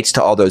own the rights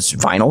to all those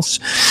vinyls.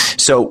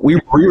 So we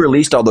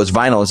re-released all those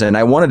vinyls, and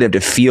I wanted it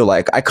to feel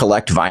like I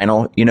collect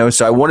vinyl, you know,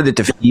 so I wanted it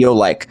to feel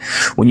like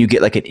when you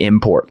get like an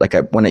import, like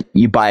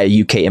you buy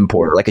a UK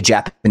import or like a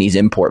Japanese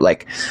import,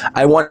 like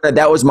I wanted,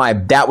 that was my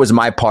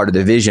part of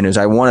the vision is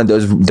I wanted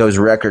those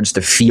records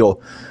to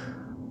feel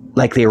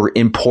like they were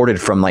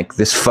imported from like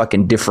this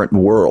fucking different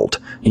world,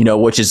 you know,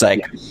 which is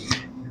like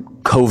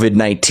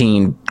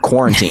COVID-19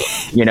 quarantine,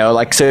 you know,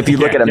 like, so if you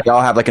look at them, they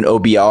all have like an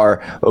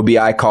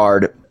OBI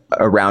card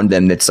around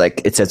them that's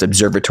like, it says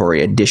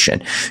Observatory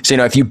Edition. So, you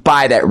know, if you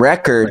buy that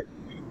record,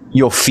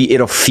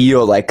 it'll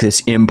feel like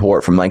this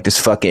import from like this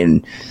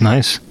fucking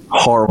nice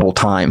horrible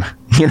time,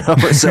 you know.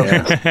 So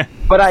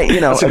but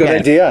that's a good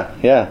idea.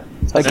 Yeah,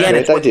 again,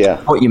 it's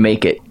what you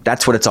make it.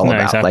 That's what it's all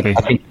about. Exactly.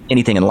 Like I think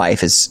anything in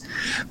life is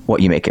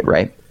what you make it,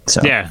 right?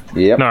 So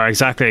no,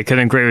 exactly. I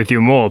couldn't agree with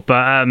you more.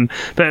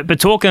 But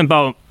talking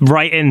about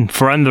writing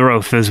for Under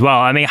Oath as well,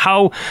 I mean,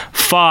 how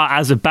far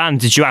as a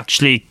band did you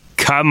actually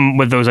come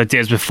with those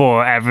ideas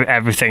before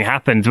everything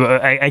happened?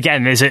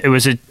 Again, it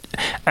was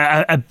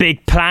a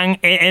big plan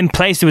in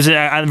place. There was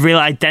a real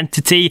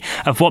identity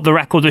of what the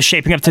record was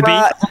shaping up to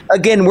be.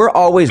 Again, we're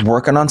always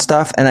working on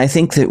stuff, and I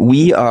think that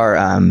we are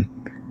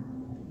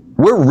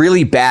we're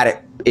really bad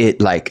at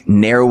it, like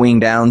narrowing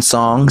down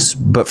songs.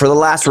 But for the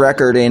last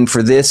record and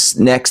for this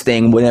next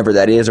thing, whenever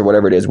that is or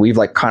whatever it is, we've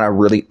like kind of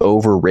really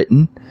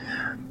overwritten.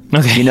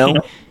 Okay, you know.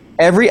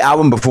 Every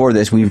album before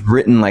this, we've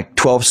written like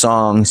 12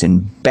 songs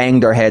and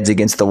banged our heads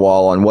against the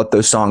wall on what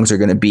those songs are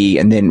going to be,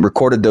 and then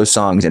recorded those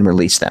songs and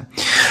released them.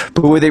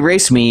 But with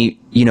Erase Me,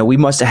 you know, we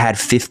must have had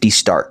 50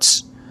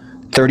 starts,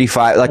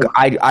 35. Like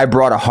I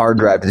brought a hard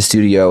drive to the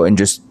studio and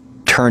just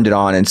turned it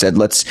on and said,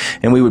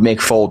 and we would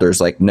make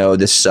folders like, no,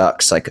 this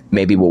sucks. Like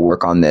maybe we'll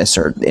work on this,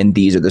 and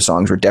these are the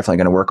songs we're definitely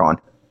going to work on.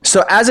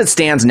 So as it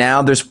stands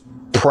now, there's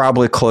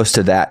probably close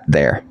to that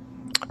there,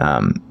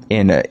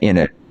 in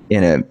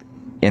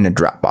a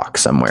Dropbox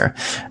somewhere.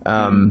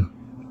 I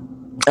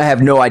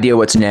have no idea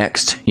what's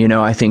next. You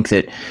know, I think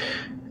that,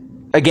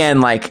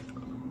 again, like,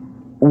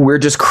 we're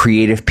just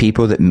creative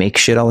people that make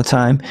shit all the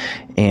time,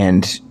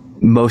 and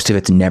most of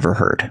it's never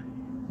heard.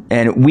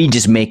 And we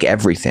just make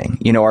everything.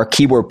 You know, our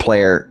keyboard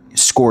player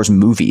scores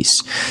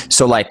movies.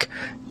 So, like,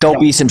 there'll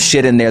be some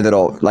shit in there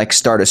that'll, like,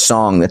 start a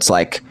song that's,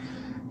 like,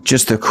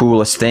 just the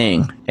coolest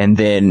thing, and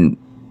then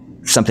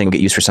something will get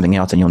used for something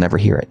else and you'll never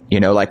hear it. You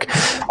know, like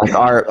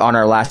on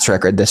our last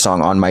record, this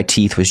song On My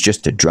Teeth was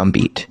just a drum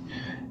beat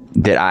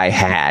that I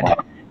had.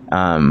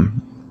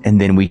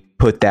 And then we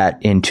put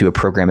that into a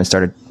program and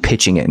started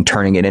pitching it and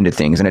turning it into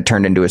things, and it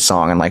turned into a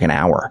song in like an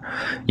hour,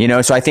 you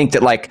know? So I think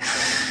that, like,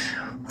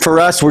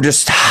 for us, we're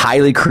just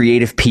highly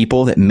creative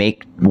people that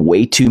make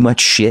way too much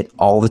shit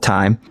all the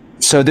time.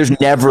 So there's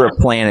never a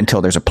plan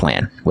until there's a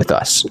plan with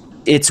us.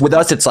 It's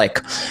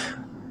like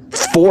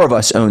 4 of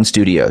us own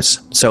studios.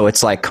 So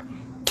it's like,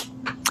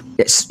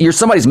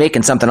 somebody's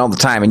making something all the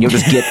time, and you'll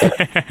just get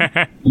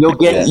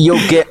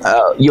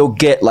you'll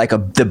get like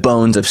the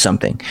bones of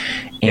something,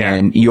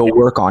 and you'll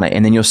work on it,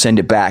 and then you'll send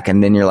it back,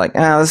 and then you're like,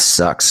 this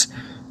sucks.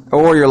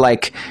 Or you're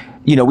like,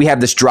 you know, we have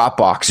this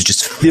Dropbox, it's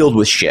just filled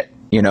with shit,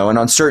 you know, and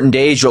on certain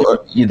days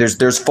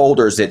there's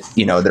folders that,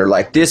 you know, that are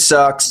like, this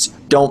sucks,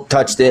 don't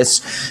touch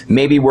this,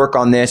 maybe work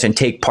on this and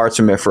take parts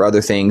from it for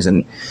other things,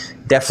 and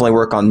definitely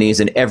work on these.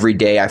 And every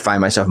day I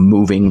find myself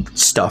moving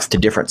stuff to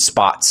different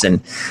spots,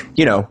 and,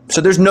 you know,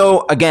 so there's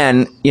no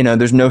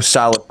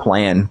solid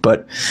plan,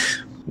 but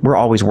we're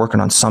always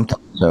working on something.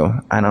 So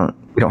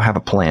we don't have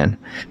a plan.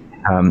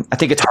 I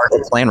think it's hard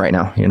to plan right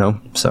now, you know,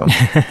 so.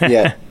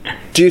 Yeah.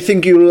 Do you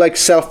think you'll like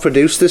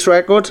self-produce this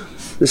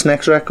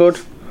next record?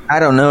 I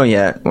don't know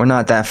yet. We're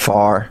not that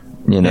far,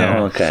 you know.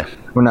 Oh, okay.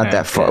 We're not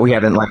that far. We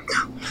haven't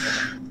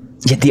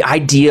the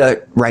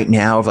idea right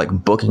now of like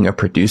booking a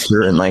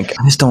producer, and like,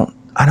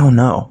 I don't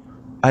know.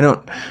 I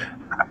don't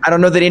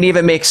know that any of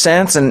it makes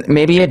sense, and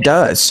maybe it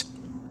does.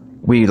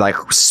 We like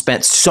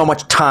spent so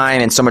much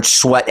time and so much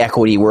sweat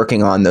equity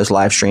working on those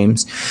live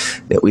streams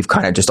that we've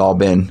kind of just all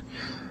been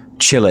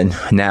chilling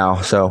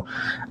now. So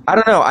I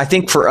don't know. I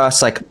think for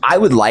us, like, I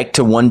would like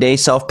to one day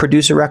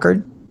self-produce a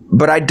record,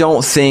 but I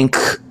don't think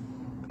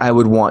I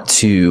would want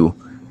to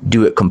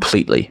do it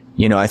completely.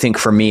 You know, I think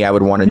for me, I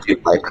would want to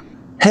do like,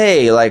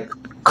 hey, like,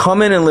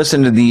 come in and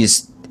listen to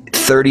these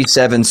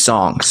 37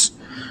 songs.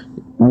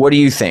 What do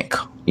you think?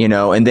 You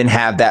know, and then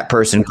have that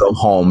person go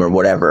home or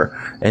whatever.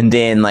 And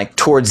then, like,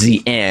 towards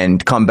the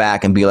end, come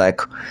back and be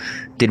like,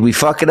 did we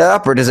fuck it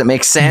up, or does it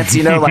make sense?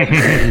 You know, like,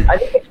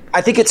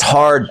 I think it's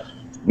hard.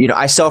 You know,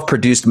 I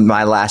self-produced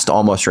my last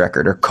Almost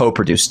record, or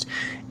co-produced.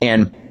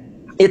 And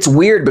it's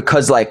weird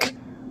because, like,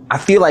 I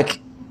feel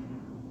like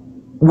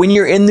when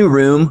you're in the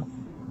room,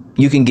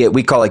 you can get,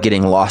 we call it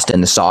getting lost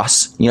in the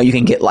sauce. You know, you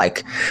can get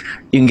like,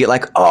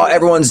 oh,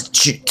 everyone's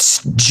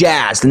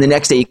jazzed. And the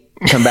next day you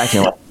come back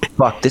and you're like,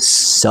 fuck, this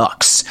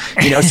sucks.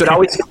 You know, so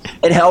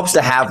it helps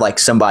to have like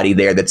somebody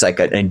there that's like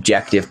an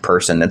objective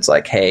person that's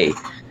like, hey,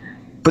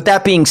 But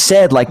that being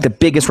said, like the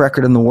biggest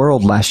record in the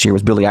world last year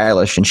was Billie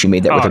Eilish, and she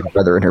made that with her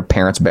brother in her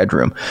parents'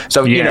 bedroom.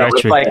 So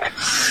it's like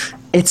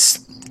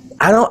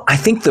I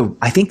think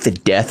the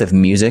death of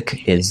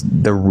music is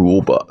the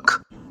rule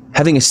book.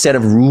 Having a set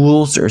of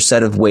rules or a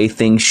set of way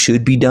things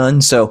should be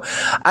done. So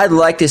I'd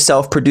like to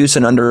self-produce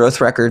an Under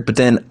Oath record, but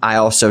then I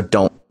also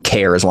don't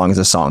care as long as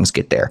the songs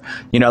get there.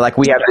 Like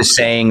we have this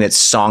saying that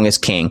song is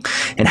king,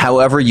 and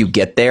however you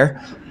get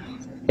there,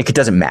 it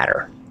doesn't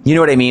matter. You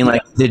know what I mean?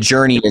 Like the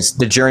journey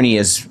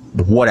is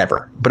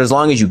whatever, but as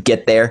long as you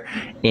get there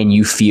and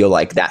you feel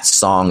like that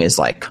song is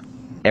like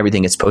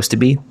everything it's supposed to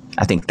be,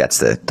 I think that's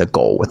the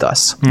goal with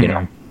us,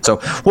 So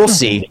we'll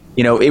see.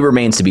 It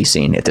remains to be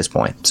seen at this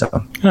point. So.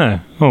 Oh,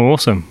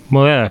 awesome.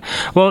 Well, yeah.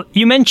 Well,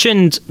 you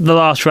mentioned the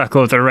last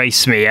record,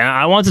 Erase Me, and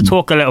I want to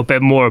talk a little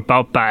bit more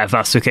about that, if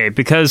that's okay,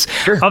 because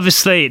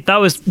obviously that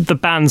was the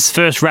band's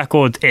first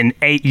record in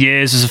 8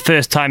 years. It was the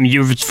first time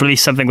you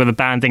released something with a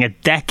band in a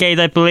decade,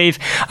 I believe.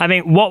 I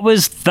mean, what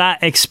was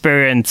that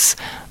experience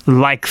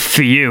like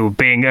for you,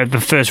 being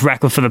the first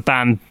record for the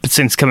band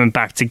since coming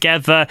back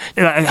together?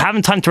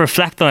 Having time to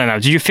reflect on it now,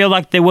 did you feel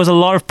like there was a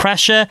lot of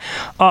pressure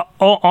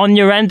on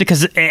your end?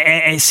 Because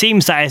it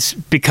seems that it's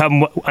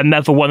become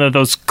another one of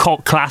those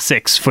cult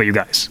classics for you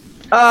guys.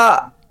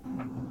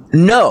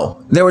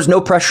 No, there was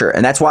no pressure.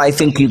 And that's why I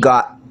think you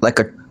got like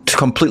a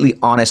completely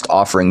honest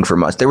offering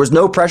from us. There was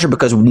no pressure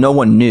because no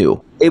one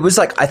knew. It was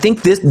like, I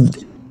think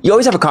you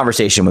always have a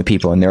conversation with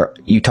people and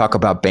you talk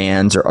about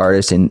bands or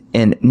artists and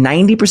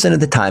 90% of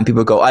the time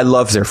people go, I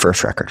love their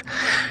first record.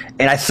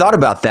 And I thought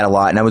about that a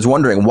lot and I was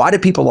wondering, why do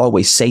people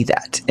always say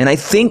that? And I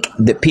think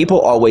that people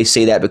always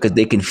say that because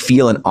they can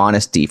feel an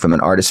honesty from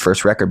an artist's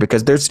first record,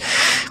 because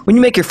when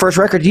you make your first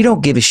record, you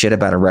don't give a shit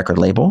about a record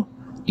label,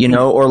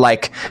 or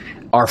like,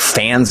 are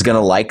fans going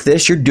to like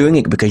this? You're doing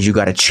it because you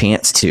got a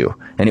chance to,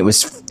 and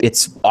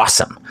it's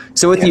awesome.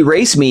 So with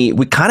Erase Me,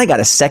 we kind of got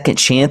a second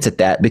chance at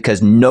that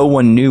because no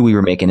one knew we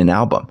were making an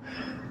album.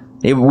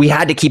 We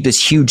had to keep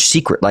this huge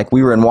secret. Like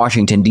we were in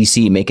Washington,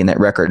 D.C. making that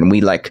record, and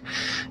we like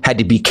had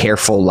to be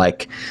careful,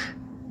 like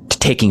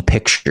taking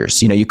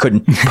pictures. You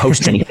couldn't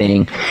post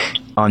anything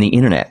on the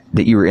internet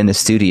that you were in the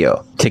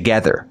studio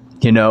together.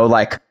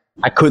 Like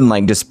I couldn't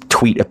like just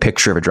tweet a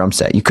picture of a drum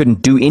set. You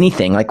couldn't do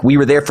anything. Like we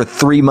were there for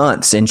 3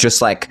 months and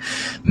just like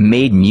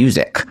made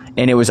music,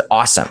 and it was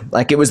awesome.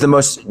 Like it was the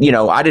most,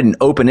 I didn't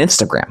open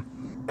Instagram.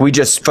 We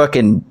just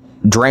fucking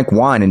drank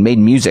wine and made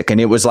music.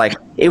 And it was like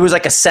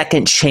a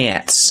second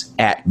chance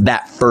at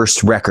that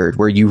first record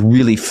where you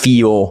really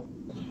feel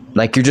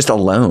like you're just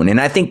alone. And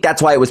I think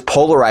that's why it was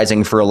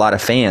polarizing for a lot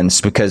of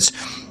fans, because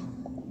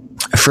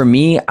for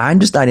me,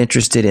 I'm just not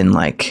interested in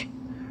like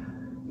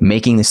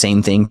making the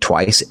same thing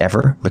twice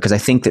ever, because I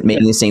think that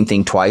making the same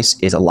thing twice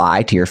is a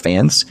lie to your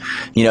fans.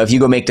 If you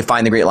go make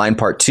Define the Great Line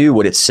Part 2,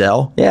 would it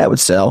sell? Yeah, it would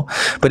sell,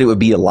 but it would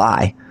be a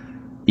lie.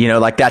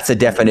 Like that's the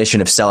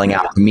definition of selling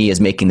out for me, is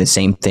making the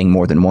same thing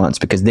more than once,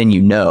 because then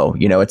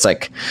it's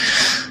like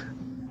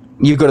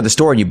you go to the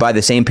store and you buy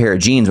the same pair of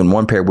jeans when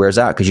one pair wears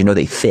out because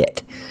they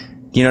fit.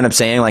 You know what I'm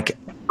saying? Like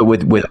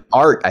with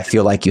art, I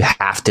feel like you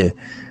have to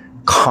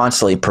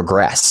constantly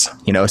progress,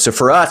 so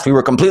for us, we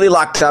were completely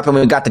locked up and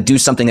we got to do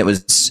something that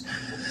was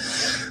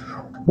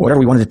whatever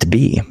we wanted it to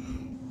be.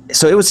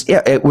 So there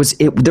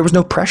was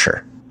no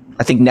pressure.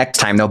 I think next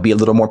time there'll be a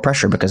little more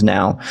pressure, because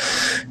now,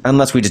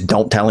 unless we just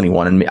don't tell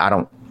anyone, and I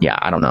don't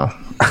know.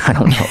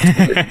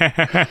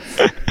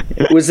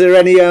 Was there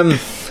any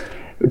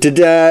did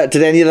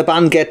any of the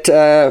band get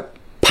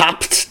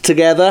papped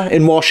together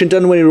in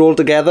Washington when you rolled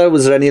together?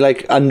 Was there any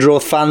like Under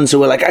Oath fans who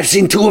were like, I've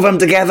seen 2 of them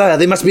together,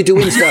 they must be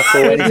doing stuff, or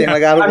anything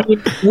like that? I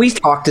mean, we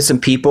talked to some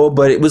people,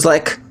 but it was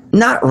like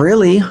not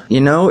really.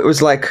 It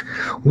was like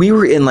we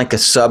were in like a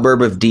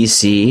suburb of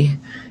DC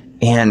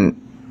and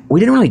we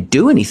didn't really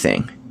do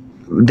anything.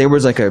 There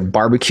was like a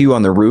barbecue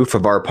on the roof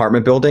of our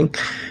apartment building,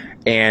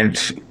 and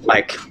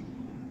like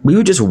we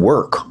would just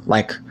work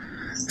like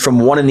from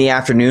 1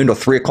 PM till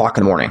 3 o'clock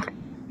in the morning.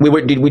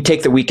 We'd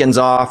take the weekends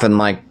off and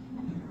like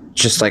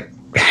just like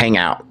hang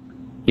out.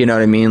 You know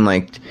what I mean?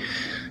 Like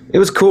it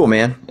was cool,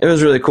 man. It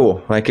was really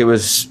cool. Like it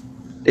was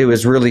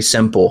really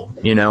simple.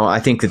 I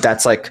think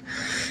that's like,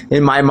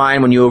 in my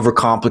mind, when you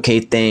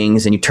overcomplicate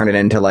things and you turn it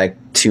into like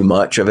too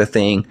much of a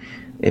thing,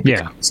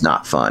 it's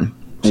not fun.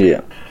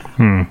 Yeah.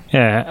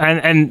 Yeah,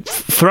 and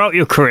throughout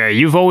your career,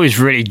 you've always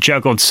really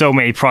juggled so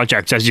many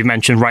projects, as you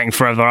mentioned, writing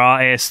for other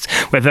artists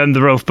with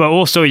Under Oath, but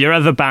also your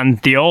other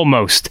band, The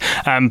Almost.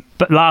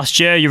 But last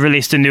year, you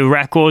released a new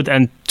record,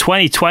 and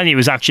 2020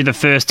 was actually the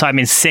first time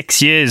in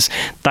 6 years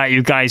that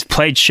you guys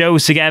played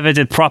shows together,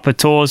 did proper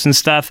tours and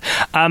stuff.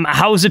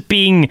 How's it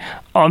been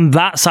on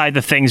that side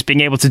of things,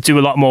 being able to do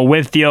a lot more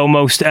with The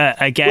Almost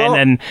again?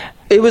 Well,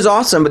 it was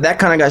awesome, but that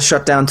kind of got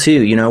shut down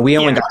too. We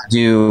only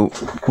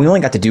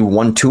got to do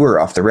one tour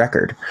off the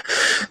record.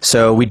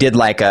 So we did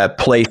like a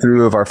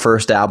playthrough of our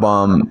first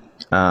album,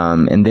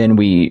 and then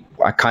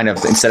I kind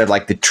of, instead of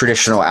like the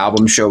traditional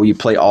album show where you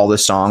play all the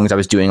songs, I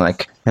was doing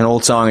like an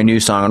old song, a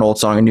new song, an old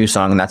song, a new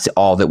song, and that's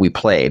all that we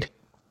played.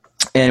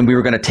 And we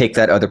were going to take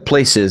that other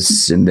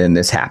places, and then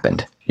this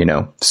happened. you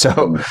know?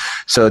 So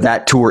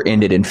that tour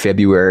ended in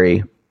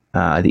February,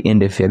 the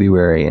end of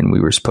February, and we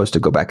were supposed to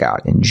go back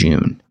out in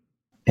June.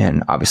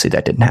 And obviously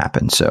that didn't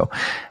happen. So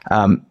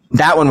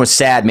that one was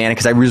sad, man,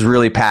 because I was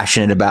really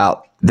passionate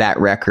about that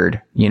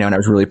record, you know, and I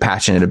was really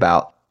passionate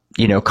about,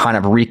 you know, kind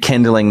of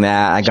rekindling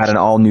that. I got an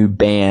all new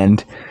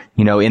band,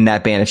 you know, in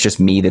that band, it's just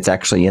me that's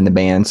actually in the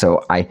band.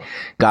 So I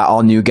got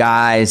all new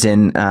guys,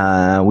 and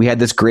we had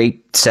this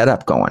great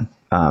setup going.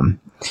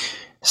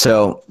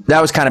 So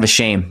that was kind of a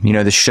shame. You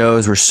know, the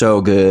shows were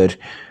so good.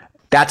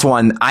 That's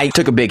one I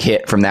took a big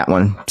hit from that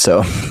one.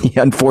 So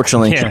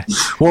unfortunately,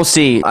 we'll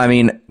see. I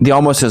mean, the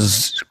Almost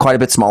is quite a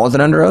bit smaller than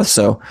Under Oath,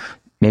 so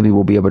maybe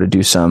we'll be able to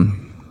do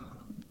some.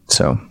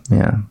 So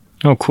yeah.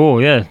 Oh,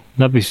 cool. Yeah,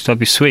 that'd be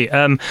sweet.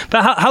 But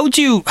how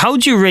do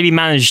you really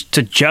manage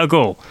to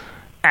juggle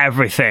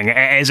everything?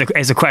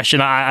 Is a question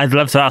I'd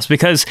love to ask,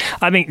 because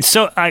I mean,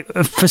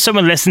 for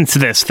someone listening to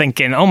this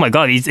thinking, oh my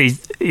God,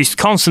 he's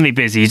constantly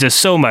busy. He does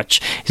so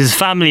much. He's a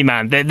family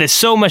man. There's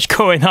so much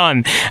going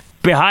on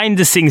behind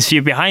the scenes for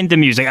you, behind the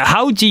music.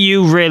 How do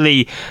you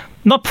really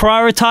not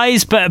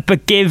prioritize,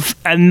 but give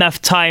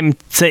enough time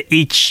to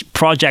each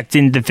project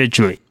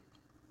individually?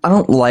 I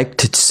don't like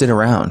to sit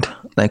around.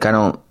 Like, I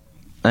don't.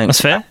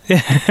 That's fair.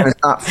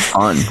 It's not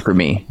fun for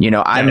me. You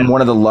know, I'm one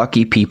of the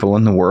lucky people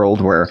in the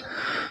world where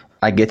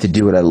I get to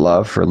do what I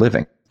love for a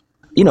living.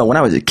 You know, when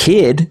I was a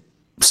kid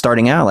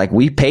starting out, like,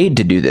 we paid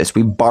to do this.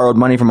 We borrowed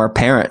money from our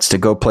parents to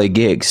go play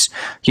gigs.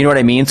 You know what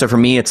I mean? So for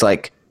me, it's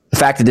like the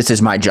fact that this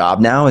is my job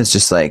now is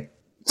just like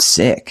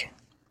sick.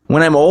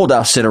 When I'm old,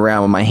 I'll sit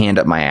around with my hand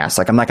up my ass.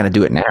 Like, I'm not going to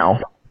do it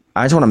now.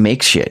 I just want to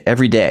make shit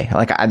every day.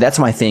 Like, that's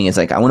my thing. Is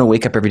like, I want to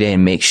wake up every day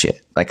and make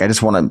shit. Like, I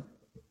just want to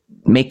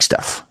make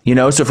stuff, you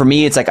know? So for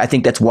me, it's like, I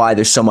think that's why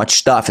there's so much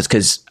stuff, is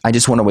because I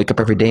just want to wake up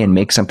every day and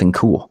make something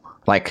cool.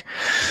 Like,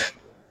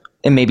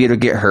 and maybe it'll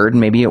get heard and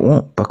maybe it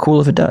won't, but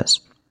cool if it does.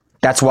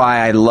 That's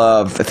why I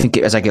think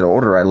as I get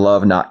older, I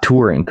love not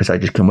touring, because I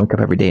just can wake up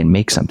every day and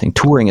make something.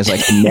 Touring is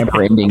like a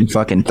never ending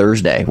fucking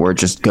Thursday where it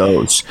just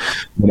goes,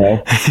 you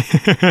know?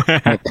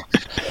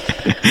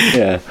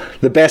 Yeah.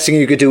 The best thing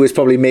you could do is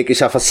probably make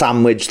yourself a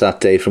sandwich that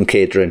day from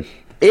catering.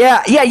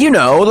 Yeah. You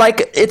know,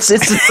 like it's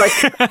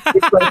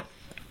like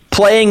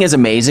playing is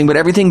amazing, but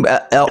everything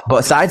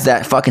besides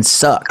that fucking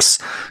sucks.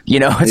 You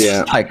know, it's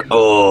just like,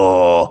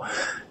 oh,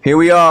 here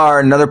we are,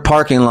 another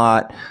parking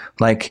lot.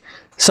 Like,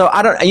 so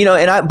I don't, you know,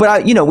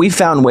 you know, I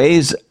found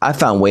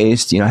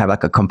ways to, you know, have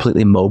like a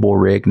completely mobile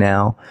rig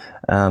now,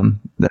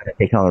 that I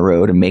take on the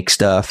road and make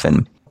stuff.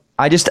 And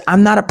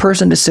I'm not a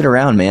person to sit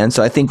around, man.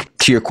 So I think,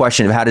 to your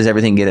question of how does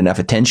everything get enough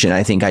attention,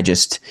 I think I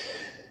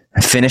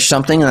finish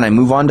something and then I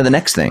move on to the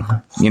next thing,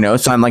 you know?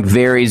 So I'm like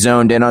very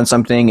zoned in on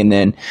something. And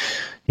then,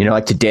 you know,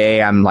 like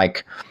today I'm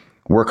like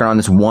working on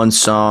this one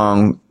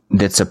song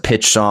that's a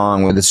pitch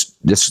song with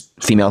this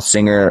female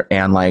singer,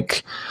 and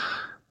like,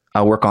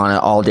 I'll work on it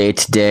all day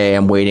today.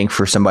 I'm waiting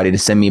for somebody to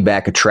send me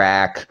back a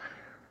track.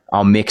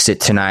 I'll mix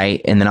it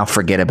tonight, and then I'll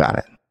forget about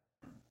it.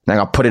 Like,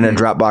 I'll put it in a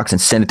Dropbox and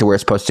send it to where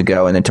it's supposed to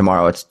go, and then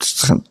tomorrow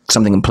it's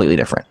something completely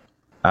different.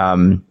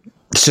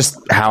 It's just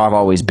how I've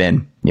always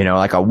been. You know,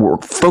 like, I'll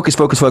work, focus.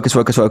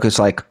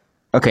 Like,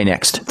 okay,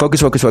 next.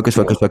 Focus.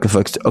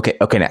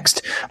 Okay,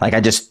 next. Like,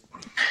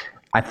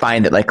 I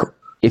find that, like,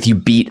 if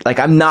you like,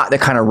 I'm not the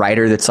kind of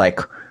writer that's like,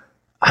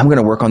 I'm going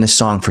to work on this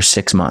song for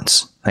 6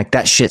 months. Like,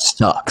 that shit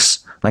sucks.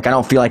 Like, I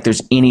don't feel like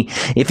there's any,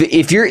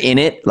 if you're in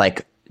it,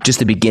 like, just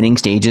the beginning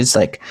stages,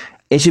 like,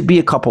 it should be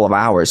a couple of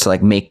hours to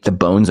like make the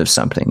bones of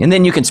something. And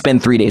then you can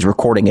spend 3 days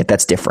recording it.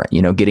 That's different,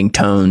 you know, getting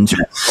tones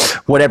or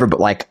whatever. But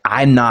like,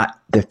 I'm not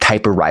the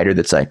type of writer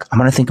that's like, I'm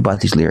going to think about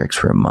these lyrics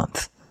for a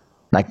month.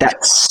 Like,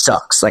 that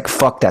sucks. Like,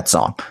 fuck that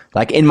song.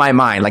 Like, in my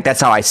mind, like,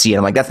 that's how I see it.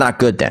 I'm like, that's not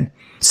good then.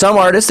 Some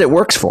artists it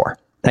works for.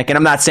 Like, and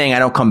I'm not saying I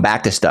don't come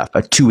back to stuff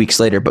 2 weeks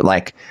later, but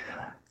like,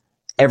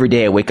 every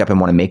day I wake up and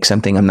want to make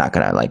something. I'm not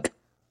going to like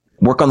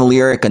work on the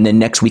lyric, and then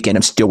next weekend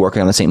I'm still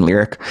working on the same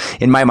lyric.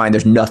 In my mind,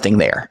 there's nothing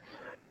there.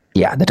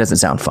 Yeah, that doesn't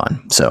sound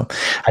fun. So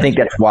I think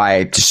that's why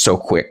it's just so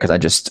quick, because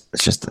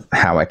it's just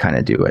how I kind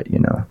of do it, you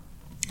know.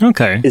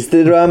 Okay. Is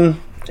there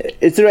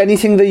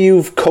anything that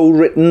you've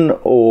co-written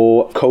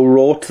or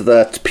co-wrote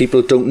that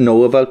people don't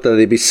know about, that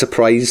they'd be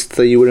surprised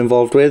that you were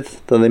involved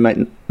with, that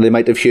they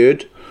might have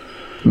heard?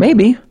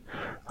 Maybe.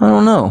 I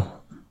don't know.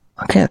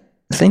 I can't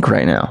think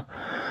right now.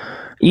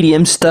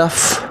 EDM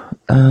stuff.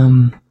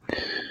 I'm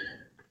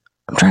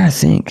trying to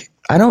think.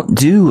 I don't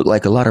do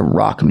like a lot of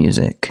rock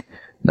music,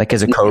 like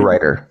as a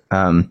co-writer.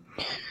 I've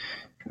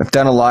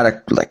done a lot of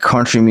like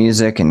country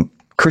music and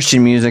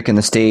Christian music in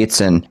the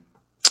States, and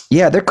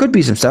yeah, there could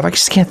be some stuff. I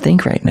just can't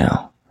think right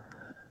now.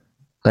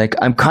 Like,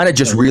 I'm kind of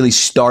just really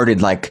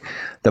started like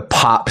the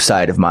pop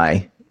side of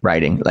my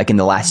writing, like in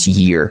the last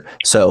year.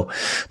 So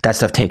that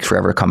stuff takes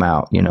forever to come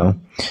out, you know?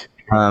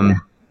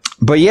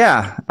 But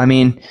yeah, I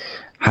mean,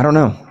 I don't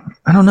know.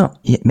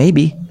 Yeah,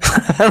 maybe.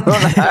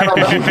 I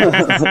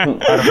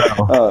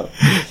don't know.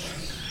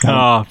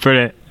 Oh,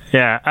 brilliant.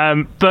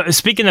 Yeah, but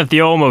speaking of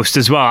the Almost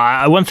as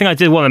well, one thing I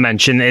did want to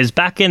mention is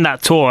back in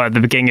that tour at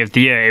the beginning of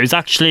the year, it was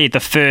actually the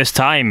first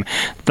time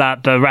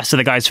that the rest of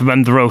the guys from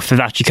Under Oath had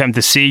actually come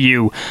to see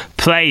you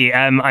play.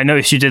 I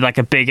noticed you did like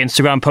a big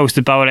Instagram post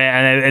about it,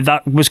 and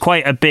that was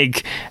quite a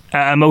big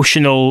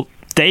emotional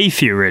day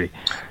for you, really.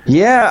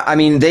 Yeah, I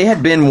mean, they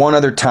had been one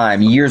other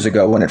time years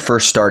ago when it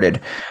first started,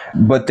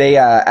 but they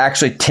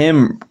actually,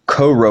 Tim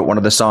co-wrote one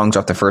of the songs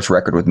off the first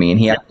record with me, and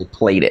he actually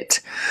played it.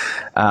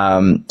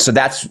 So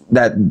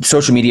that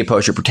social media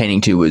post you're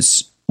pertaining to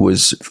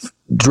was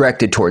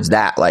directed towards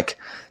that. Like,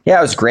 yeah,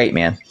 it was great,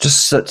 man.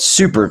 Just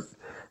super,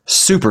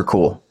 super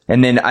cool.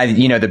 And then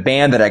the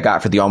band that I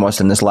got for the Almost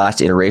in this last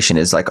iteration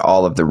is like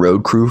all of the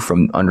road crew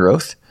from Under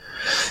Oath.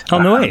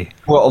 Oh, no way.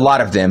 Well, a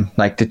lot of them,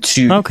 like the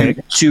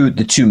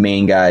two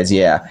main guys.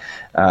 Yeah.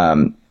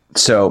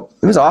 So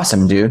it was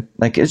awesome, dude.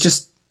 Like, it's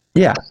just,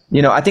 yeah.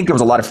 I think there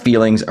was a lot of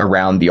feelings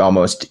around the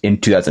Almost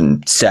in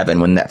 2007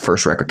 when that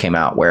first record came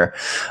out, where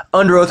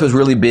Under Oath was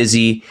really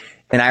busy,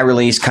 and I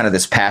released kind of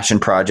this passion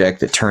project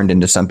that turned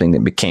into something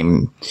that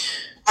became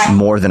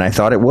more than I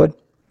thought it would.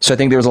 So I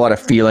think there was a lot of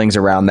feelings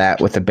around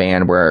that with the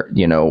band where,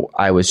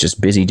 I was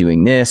just busy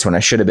doing this when I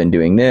should have been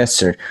doing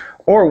this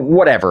or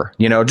whatever,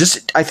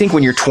 just, I think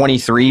when you're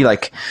 23,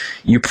 like,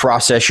 you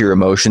process your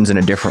emotions in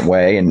a different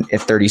way. And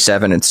at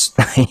 37, it's,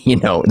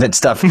 that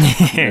stuff,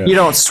 you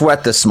don't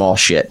sweat the small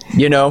shit,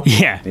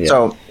 Yeah.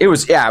 So it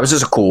was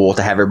just cool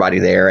to have everybody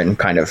there and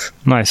kind of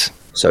nice.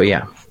 So,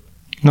 yeah.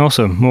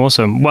 Awesome.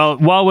 Well,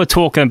 while we're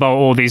talking about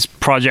all these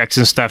projects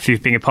and stuff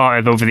you've been a part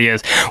of over the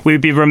years, we'd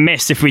be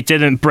remiss if we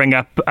didn't bring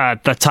up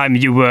the time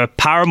you were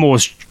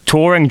Paramore's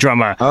touring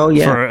drummer. Oh,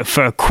 yeah.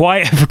 for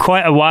quite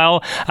a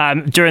while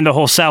during the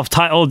whole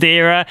self-titled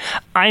era.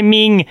 I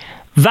mean,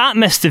 that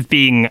must have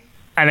been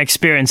an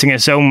experience in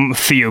its own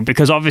for you,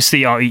 because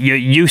obviously you're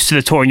used to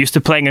the tour and used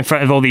to playing in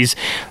front of all these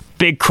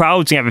big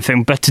crowds and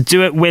everything, but to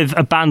do it with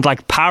a band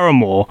like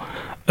Paramore,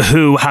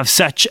 who have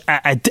such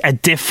a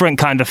different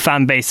kind of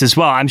fan base as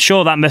well. I'm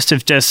sure that must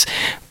have just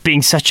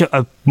been such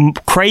a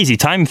crazy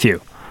time for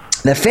you.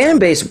 The fan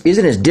base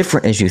isn't as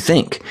different as you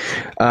think,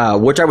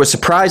 which I was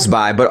surprised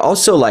by, but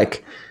also,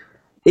 like,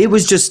 it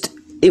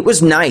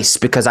was nice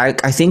because I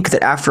think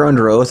that after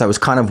Under Oath, I was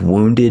kind of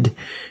wounded.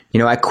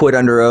 I quit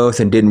Under Oath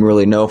and didn't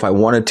really know if I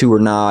wanted to or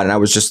not. And I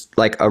was just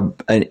like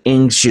an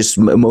anxious,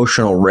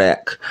 emotional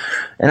wreck.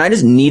 And I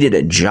just needed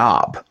a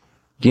job.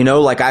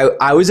 Like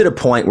I was at a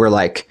point where,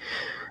 like,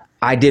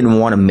 I didn't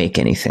want to make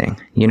anything.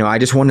 I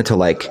just wanted to,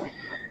 like,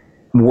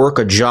 work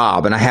a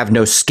job, and I have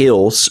no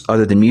skills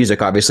other than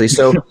music, obviously.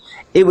 So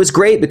it was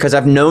great because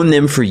I've known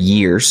them for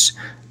years,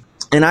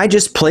 and I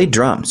just played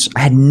drums. I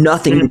had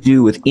nothing to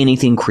do with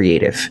anything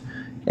creative.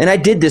 And I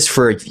did this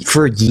for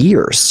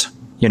years.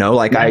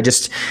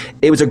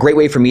 It was a great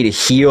way for me to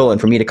heal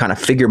and for me to kind of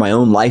figure my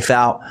own life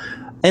out.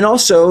 And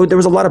also, there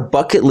was a lot of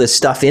bucket list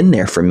stuff in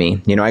there for me.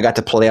 I got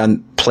to play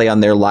on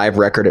their live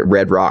record at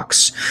Red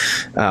Rocks.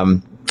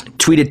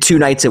 Tweeted 2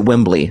 nights at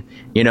Wembley.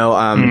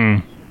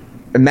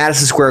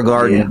 Madison Square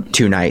Garden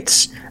 2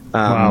 nights.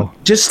 Wow.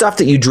 Just stuff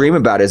that you dream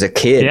about as a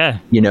kid.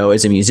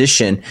 As a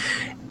musician,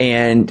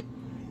 and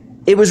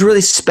it was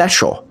really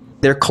special.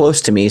 They're close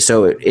to me,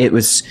 so it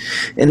was,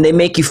 and they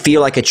make you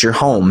feel like it's your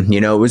home.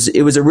 It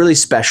was a really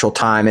special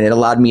time, and it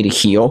allowed me to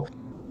heal.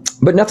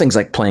 But nothing's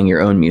like playing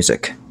your own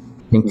music.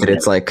 I think that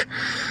it's like,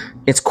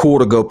 it's cool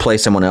to go play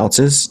someone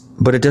else's,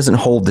 but it doesn't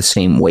hold the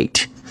same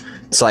weight.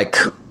 It's like,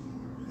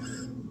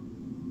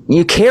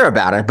 you care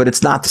about it, but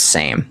it's not the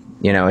same.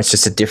 It's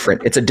just a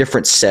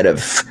different set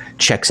of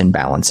checks and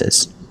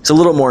balances. It's a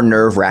little more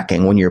nerve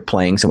wracking when you're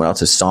playing someone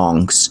else's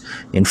songs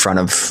in front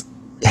of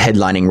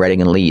headlining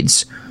Reading and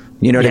Leeds.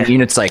 You know what I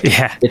mean? It's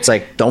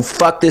like, don't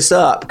fuck this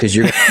up, because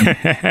you're,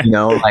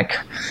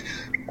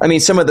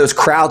 some of those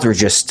crowds were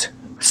just,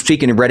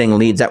 speaking of Reading and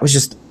Leeds, that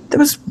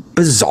was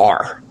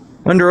bizarre.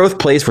 Under Oath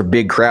plays for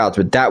big crowds,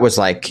 but that was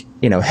like,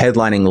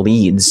 headlining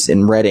Leeds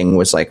in Reading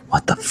was like,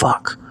 what the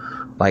fuck?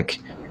 Like,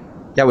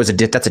 that's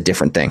a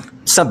different thing.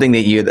 Something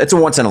that's a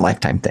once in a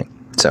lifetime thing.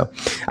 So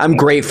I'm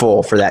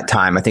grateful for that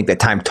time. I think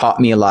that time taught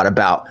me a lot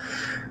about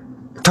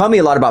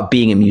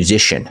being a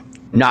musician,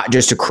 not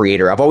just a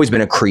creator. I've always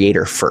been a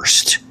creator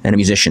first and a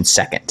musician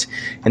second.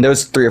 And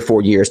those 3 or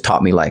 4 years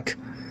taught me, like,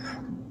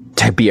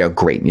 to be a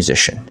great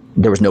musician.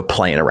 There was no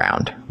playing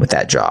around with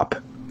that job.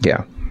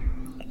 Yeah.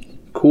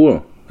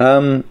 Cool.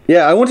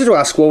 I wanted to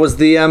ask, what was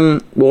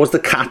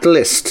the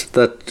catalyst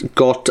that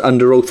got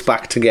Under Oath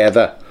back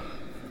together?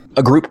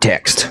 A group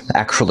text,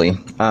 actually.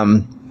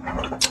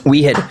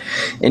 We had,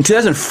 in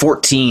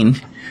 2014,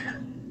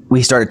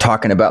 we started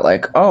talking about,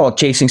 like, oh,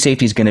 Chasing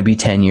Safety is going to be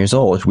 10 years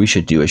old. We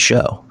should do a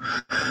show.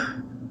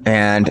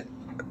 And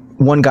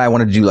one guy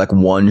wanted to do, like,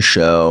 one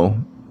show,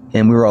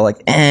 and we were all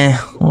like,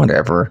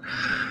 whatever.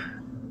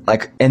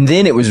 Like, and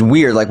then it was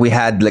weird. Like,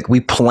 we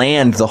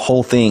planned the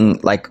whole thing,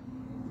 like,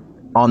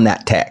 on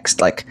that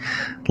text. Like,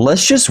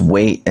 let's just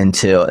wait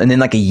until, and then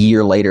like a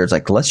year later, it's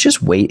like, let's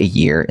just wait a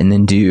year and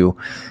then do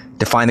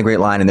Define the Great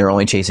Line, and they're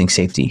only Chasing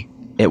Safety.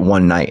 it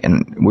one night,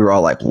 and we were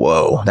all like,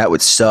 whoa, that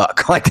would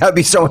suck. Like, that'd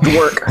be so much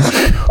work.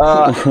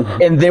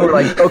 And they were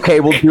like, okay,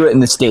 we'll do it in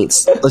the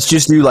States. Let's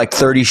just do like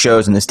 30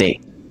 shows in the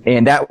state.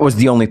 And that was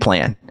the only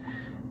plan.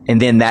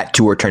 And then that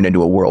tour turned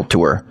into a world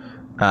tour.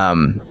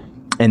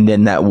 And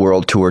then that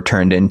world tour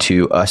turned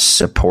into us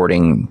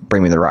supporting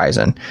Bring Me the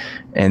Horizon.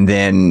 And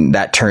then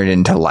that turned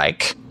into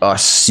like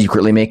us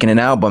secretly making an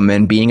album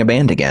and being a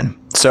band again.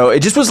 So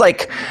it just was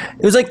like,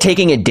 it was like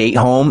taking a date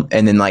home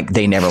and then like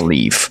they never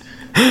leave.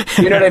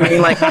 You know what I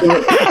mean? Like,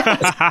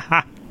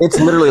 it's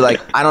literally like,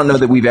 I don't know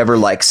that we've ever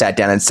like sat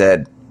down and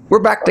said, we're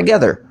back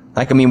together.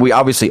 Like, I mean, we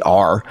obviously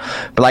are,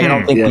 but like, I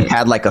don't think we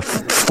had like a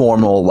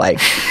formal like,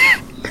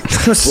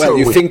 well,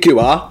 you think you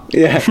are.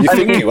 Yeah, you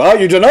think you are.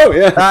 You don't know.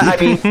 Yeah. I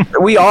mean,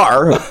 we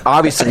are,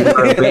 obviously,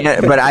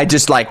 but I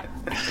just like,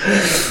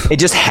 it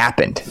just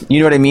happened. You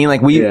know what I mean?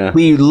 Like,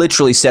 we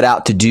literally set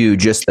out to do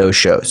just those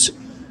shows.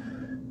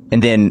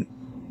 And then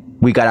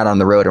we got out on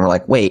the road and we're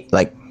like, wait,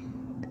 like,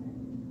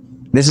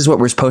 this is what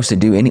we're supposed to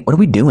do. What are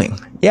we doing?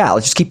 Yeah,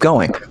 let's just keep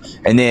going.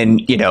 And then,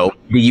 you know,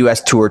 the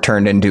U.S. tour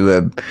turned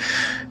into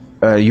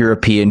a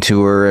European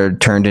tour,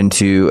 turned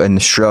into an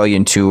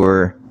Australian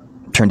tour,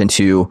 turned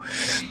into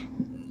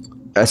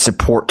a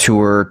support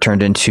tour,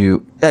 turned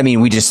into, I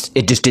mean, it just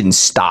didn't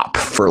stop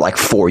for like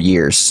 4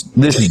 years.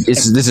 This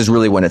is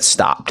really when it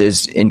stopped,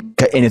 and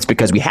it's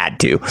because we had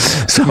to.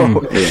 So,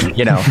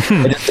 you know,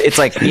 it's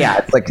like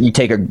you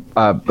take a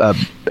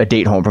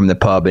date home from the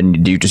pub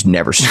and you just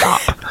never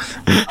stop. So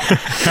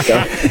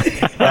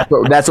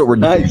that's what we're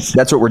doing.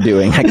 That's what we're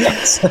doing, I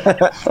guess.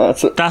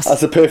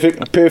 That's a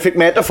perfect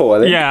metaphor,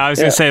 I think. Yeah, I was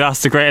going to say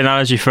that's the great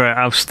analogy for it.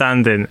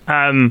 Outstanding.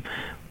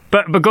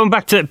 But going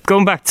back to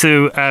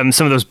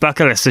some of those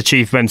bucket list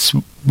achievements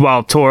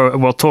while touring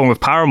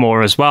with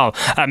Paramore as well.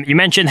 You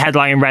mentioned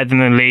headlining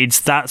Reading and Leeds.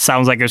 That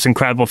sounds like it was an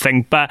incredible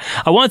thing. But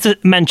I wanted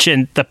to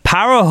mention the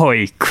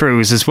Parahoy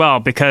cruise as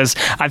well, because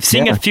I've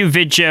seen a few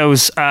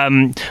videos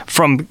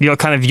from your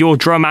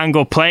drum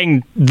angle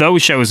playing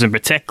those shows in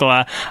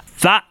particular.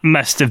 That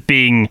must have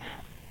been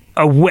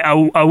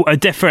a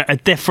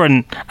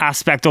different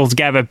aspect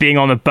altogether, being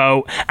on a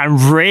boat and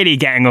really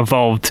getting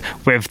involved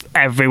with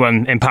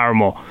everyone in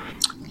Paramore.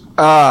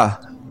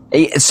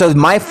 So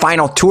my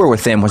final tour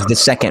with them was the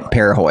second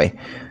Parahoy,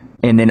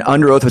 and then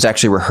Under Oath was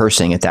actually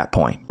rehearsing at that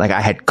point. Like,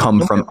 I had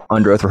come from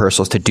Under Oath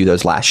rehearsals to do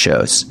those last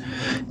shows,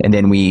 and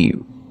then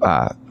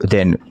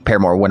then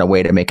Paramore went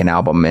away to make an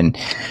album, and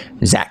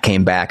Zach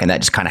came back, and that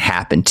just kind of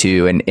happened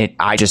too. And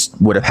I just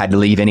would have had to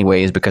leave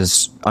anyways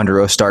because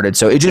Under Oath started.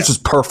 So it just was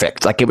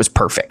perfect. Like, it was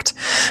perfect.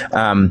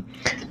 But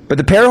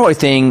the Parahoy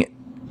thing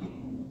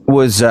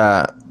was,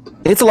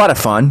 it's a lot of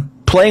fun.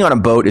 Playing on a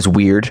boat is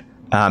weird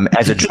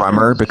as a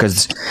drummer,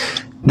 because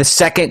the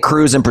second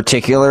cruise in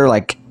particular,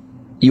 like,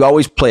 you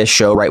always play a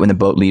show right when the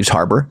boat leaves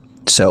harbor.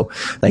 So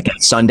like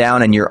at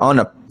sundown, and you're on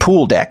a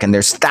pool deck, and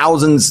there's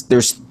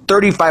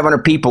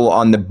 3,500 people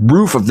on the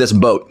roof of this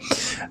boat.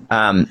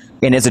 And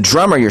as a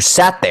drummer, you're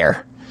sat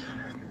there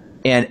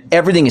and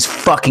everything is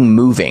fucking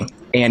moving,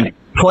 and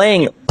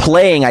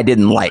playing I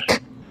didn't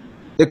like.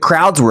 The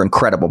crowds were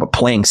incredible, but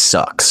playing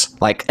sucks.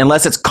 Like,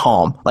 unless it's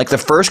calm. Like, the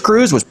first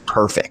cruise was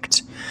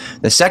perfect.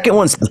 The second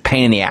one's a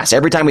pain in the ass.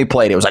 Every time we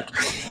played, it was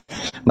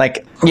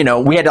like, you know,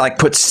 we had to like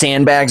put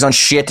sandbags on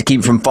shit to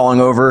keep it from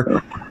falling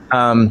over.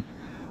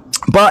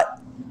 But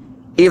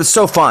it was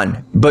so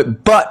fun.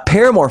 But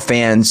Paramore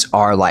fans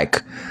are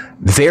like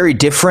very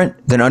different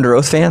than Under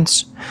Oath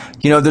fans.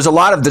 You know, there is a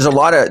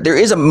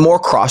more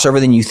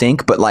crossover than you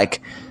think, but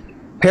like,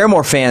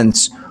 Paramore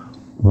fans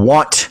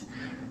want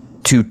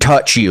to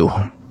touch you.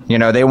 You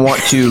know, they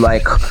want to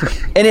like,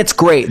 and it's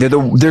great.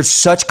 They're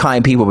such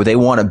kind people, but they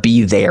want to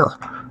be there.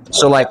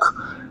 So like,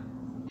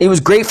 it was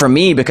great for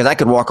me because I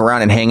could walk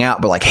around and hang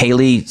out, but like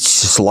Haley,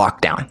 it's just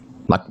lockdown.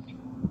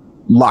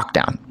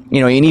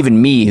 You know, and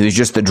even me, who's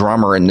just the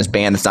drummer in this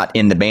band that's not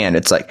in the band,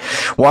 it's like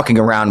walking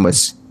around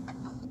was,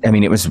 I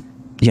mean, it was,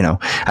 you know,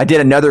 I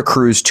did another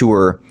cruise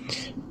tour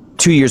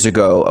 2 years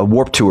ago, a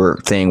Warped Tour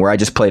thing where I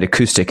just played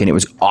acoustic, and it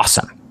was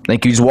awesome.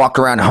 Like, you just walked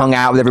around and hung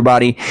out with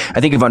everybody.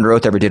 I think if Under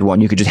Oath ever did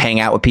one, you could just hang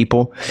out with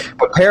people.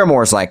 But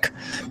Paramore is like,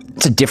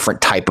 it's a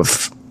different type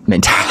of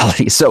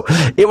mentality. So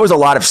it was a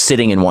lot of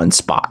sitting in one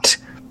spot.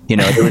 You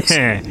know, it was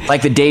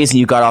like the days that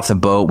you got off the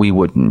boat, we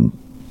wouldn't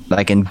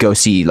like and go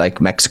see like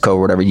Mexico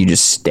or whatever. You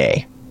just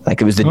stay.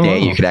 Like, it was the day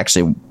you could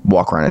actually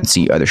walk around and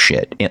see other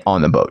shit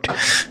on the boat.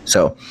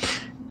 So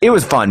it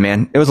was fun,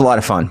 man. It was a lot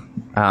of fun.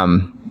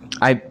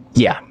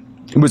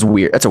 It was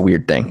weird. That's a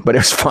weird thing, but it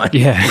was fun.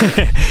 Yeah.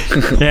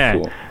 Yeah.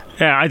 Cool.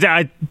 Yeah,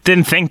 I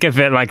didn't think of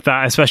it like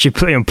that, especially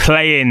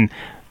playing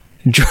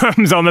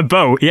drums on the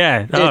boat.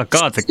 Yeah. Oh,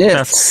 God.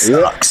 That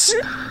sucks.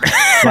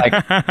 Like,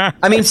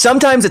 I mean,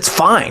 sometimes it's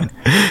fine,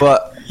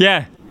 but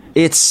yeah,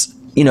 it's,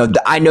 you know,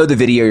 I know the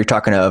video you're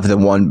talking of, the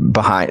one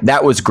behind.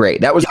 That was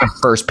great. That was my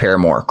first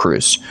Paramore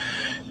cruise.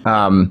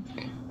 The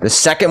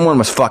second one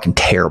was fucking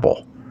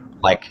terrible.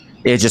 Like,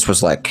 it just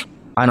was like,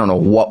 I don't know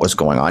what was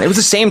going on. It was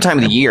the same time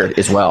of the year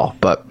as well,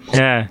 but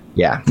yeah,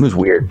 it was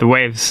weird. The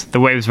waves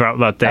were out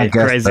that day. I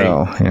guess Crazy.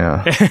 so,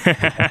 yeah.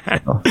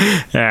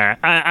 Yeah,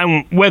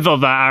 and with all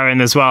that,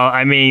 Aaron, as well.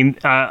 I mean,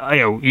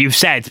 you've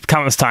said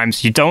countless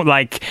times you don't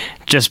like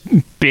just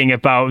being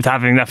about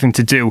having nothing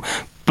to do.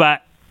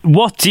 But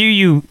what do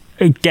you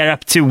get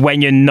up to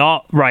when you're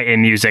not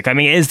writing music? I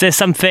mean, is there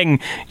something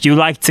you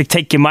like to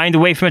take your mind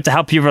away from it to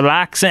help you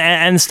relax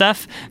and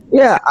stuff?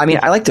 Yeah, I mean,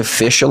 I like to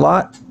fish a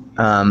lot.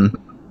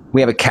 We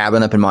have a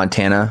cabin up in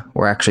Montana.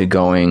 We're actually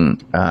going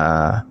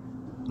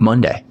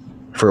Monday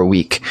for a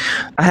week.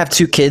 I have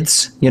 2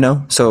 kids,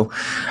 so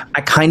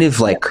I kind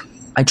of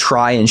I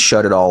try and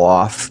shut it all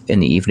off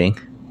in the evening.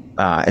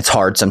 It's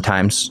hard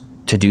sometimes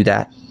to do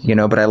that,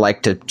 but I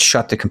like to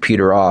shut the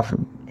computer off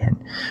and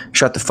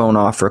shut the phone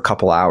off for a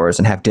couple hours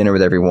and have dinner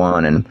with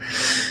everyone. And,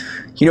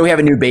 we have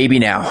a new baby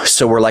now,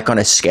 so we're on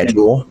a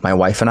schedule, my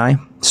wife and I.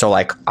 So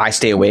I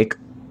stay awake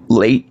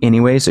late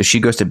anyway, so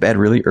she goes to bed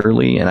really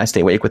early and I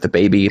stay awake with the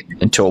baby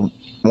until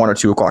 1 or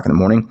 2 o'clock in the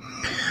morning,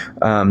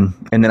 and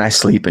then I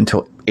sleep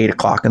until 8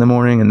 o'clock in the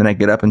morning, and then I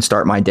get up and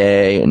start my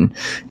day. And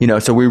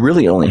so we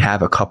really only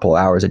have a couple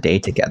hours a day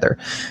together,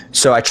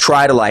 so I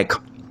try to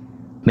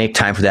make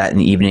time for that in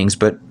the evenings.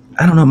 But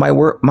I don't know, my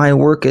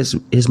work is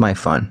my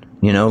fun.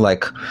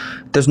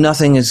 There's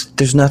nothing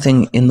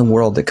in the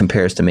world that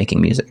compares to making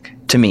music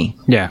to me.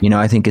 Yeah.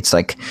 I think it's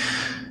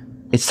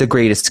it's the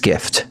greatest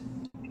gift.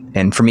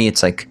 And for me,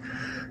 it's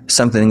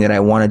something that I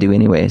want to do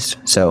anyways.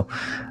 So,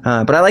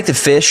 but I like to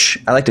fish.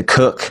 I like to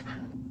cook.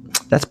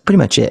 That's pretty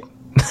much it.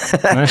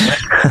 Nice.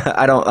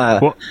 I don't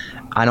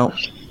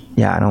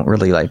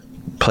really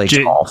play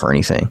golf or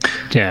anything.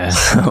 Yeah.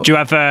 So, do you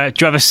have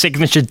a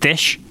signature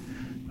dish?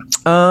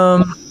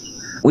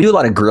 We do a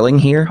lot of grilling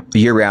here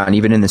year round,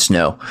 even in the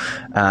snow.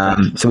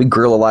 So we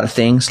grill a lot of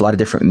things, a lot of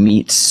different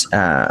meats.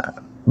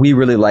 We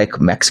really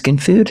like Mexican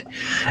food.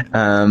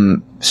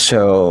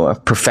 So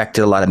I've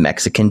perfected a lot of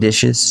Mexican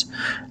dishes.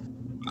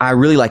 I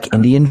really like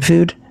Indian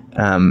food,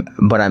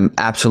 but I'm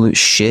absolute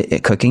shit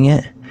at cooking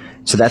it.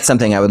 So that's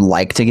something I would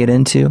like to get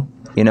into,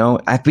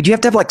 but you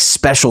have to have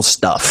special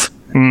stuff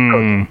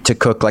to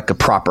cook a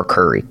proper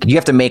curry. You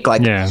have to make you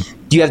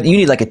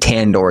need a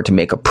tandoor to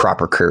make a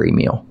proper curry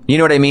meal. You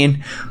know what I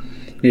mean?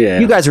 Yeah.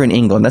 You guys are in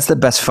England. That's the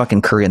best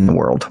fucking curry in the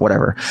world.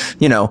 Whatever.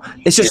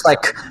 It's just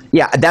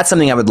that's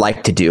something I would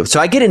like to do.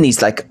 So I get in these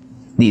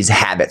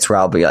habits where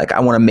I'll be I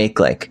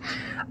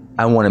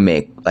want to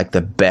make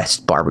the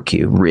best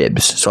barbecue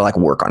ribs. So I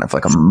work on it for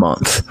a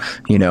month,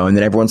 and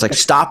then everyone's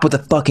stop with the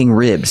fucking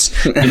ribs,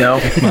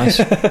 Nice.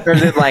 Or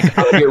then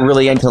I'll get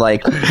really into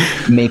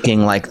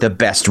making the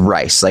best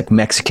rice,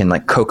 Mexican,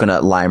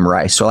 coconut lime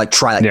rice. So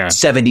try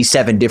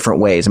 77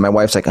 different ways. And my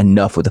wife's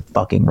enough with the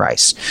fucking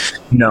rice,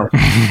 So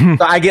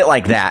I get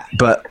that.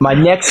 But my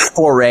next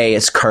foray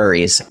is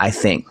curries, I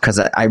think, because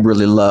I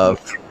really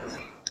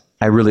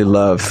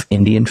love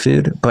Indian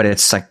food, but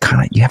it's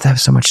you have to have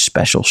so much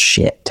special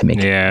shit to make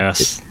it.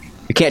 Yes.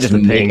 You can't just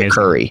make a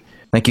curry.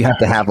 You have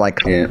to have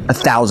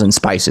 1,000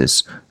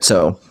 spices.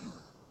 So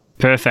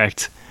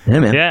perfect. Yeah,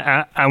 man.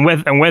 Yeah,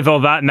 and with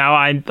all that now,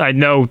 I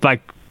know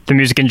the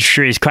music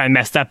industry is kind of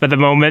messed up at the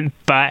moment,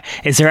 but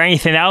is there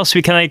anything else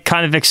we can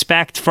kind of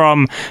expect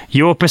from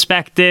your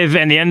perspective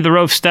and the Under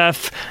Oath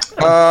stuff?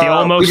 The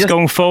Almost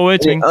going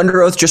forward?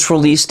 Under Oath just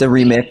released a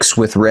remix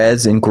with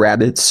Rez and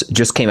Grabbits. It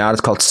just came out.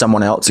 It's called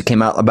Someone Else. It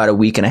came out about 2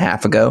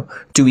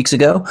 weeks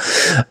ago.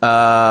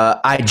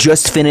 I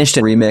just finished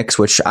a remix,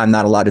 which I'm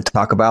not allowed to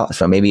talk about,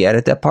 so maybe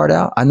edit that part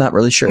out. I'm not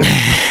really sure.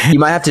 You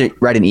might have to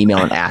write an email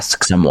and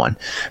ask someone.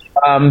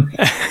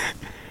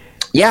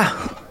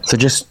 Yeah. So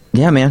just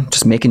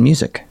making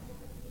music.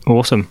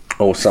 Awesome.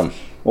 Well,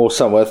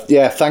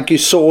 thank you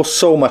so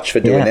much for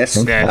doing this.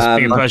 Yeah, it's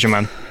been a pleasure,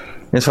 man.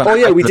 It's fun. Oh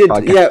yeah, we did.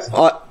 Yeah,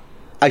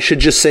 I should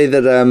just say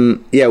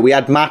that. We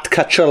had Matt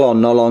Cutchell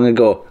on not long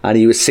ago, and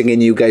he was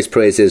singing you guys'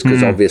 praises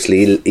because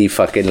obviously he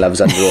fucking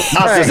loves Under Oath,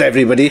 as does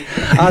everybody.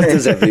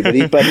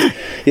 But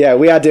yeah,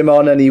 we had him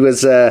on, and he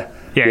was.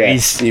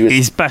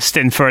 He's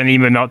busting for an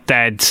Emo Not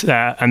Dead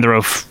Under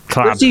Oath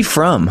collab. Where's he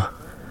from?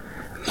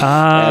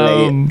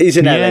 LA. He's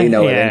in LA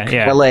now, I think.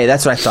 Yeah. LA,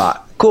 that's what I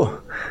thought. Cool.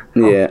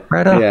 Yeah.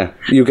 Right on. Yeah.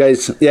 You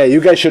guys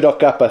should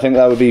hook up. I think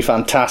that would be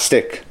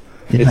fantastic.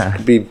 Yeah.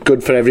 It'd be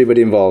good for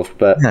everybody involved.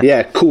 But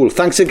yeah, cool.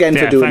 Thanks again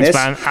for doing this.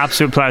 Man.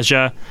 Absolute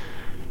pleasure.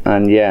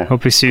 And yeah.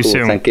 Hope we see you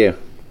soon. Thank you.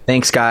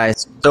 Thanks,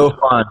 guys. So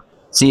fun.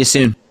 See you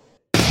soon.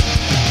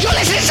 You're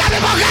listening to Sappy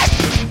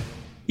Podcast!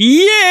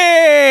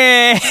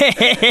 Yeah!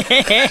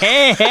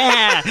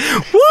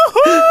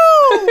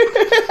 Woohoo!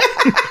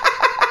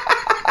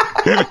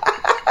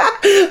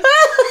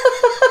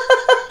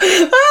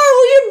 What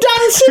are you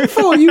dancing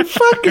for, you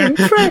fucking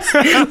prick?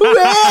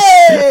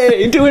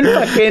 Hey, doing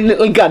fucking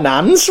little gun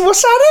hands?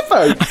 What's that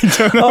about? I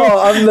don't know.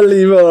 Oh,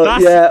 unbelievable. I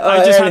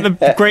just had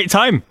a great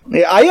time.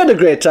 Yeah, I had a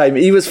great time.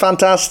 He was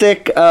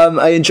fantastic.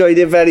 I enjoyed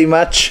it very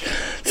much.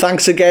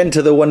 Thanks again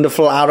to the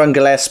wonderful Aaron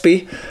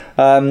Gillespie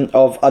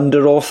of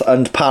Under Oath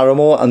and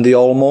Paramore and The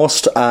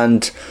Almost,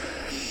 and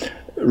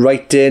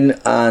writing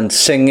and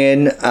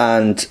singing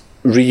and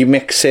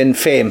remixing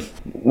Fame.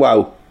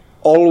 Wow.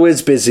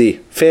 Always busy.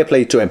 Fair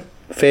play to him.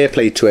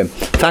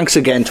 Thanks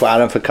again to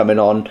Aaron for coming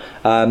on.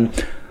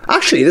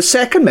 Actually, the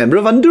second member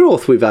of Under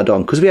Oath we've had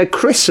on, because we had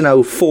Chris in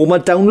our former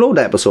Download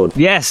episode.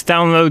 Yes,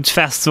 Downloads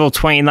Festival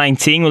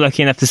 2019. We're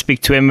lucky enough to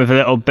speak to him with a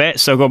little bit,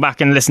 so go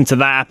back and listen to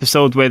that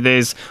episode where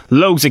there's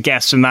loads of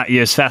guests from that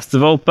year's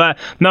festival. But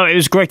no, it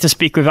was great to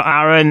speak with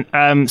Aaron,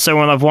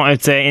 someone I've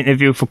wanted to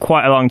interview for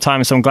quite a long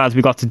time, so I'm glad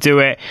we got to do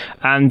it.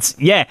 And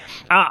yeah,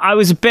 I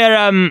was a bit,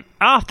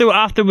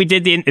 after we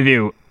did the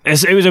interview,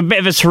 it was a bit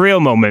of a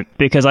surreal moment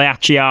because I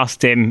actually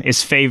asked him his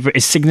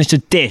signature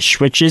dish,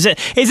 which isn't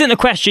a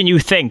question you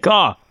think,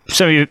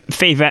 some of your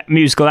favourite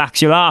musical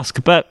acts you'll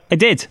ask, but I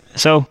did.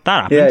 So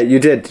that happened. Yeah, you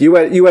did. You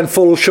went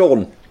full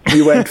Sean.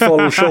 Like,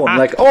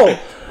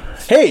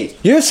 hey,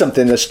 here's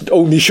something that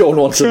only Sean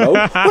wants to know.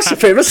 What's your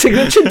favourite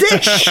signature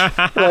dish?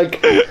 Like,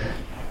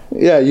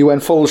 yeah, you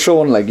went full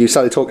Sean. Like, you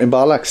started talking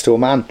barlacks to a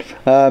man.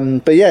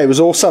 But yeah, it was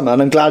awesome,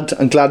 and I'm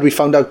glad we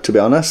found out. To be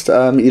honest,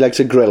 he likes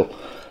a grill.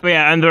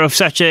 Yeah, and they're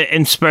such an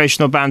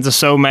inspirational band to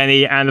so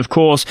many. And of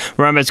course,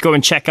 remember to go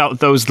and check out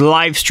those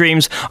live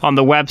streams on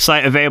the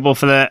website, available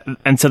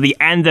until the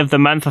end of the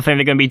month. I think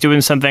they're going to be doing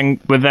something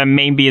with them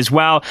maybe as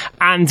well.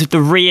 And the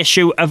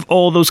reissue of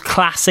all those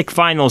classic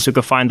vinyls you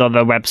can find on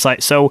their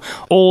website. So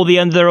all the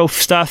Under Oath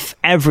stuff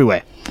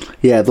everywhere.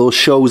 Yeah, those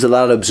shows at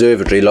that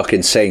observatory look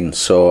insane.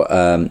 So,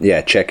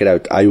 yeah, check it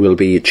out. I will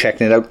be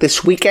checking it out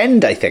this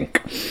weekend, I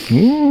think.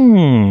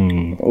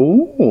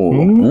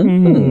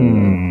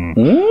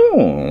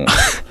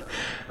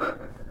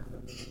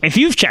 If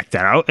you've checked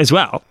that out as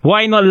well,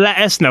 why not let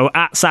us know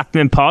at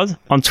SapningPod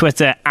on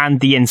Twitter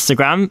and the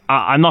Instagram?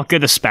 I'm not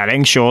good at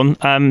spelling, Sean.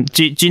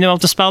 Do you know how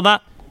to spell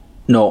that?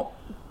 No.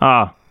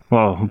 Well,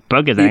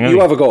 bugger then. You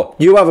have a go.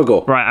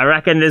 Right, I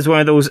reckon there's one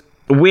of those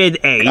weird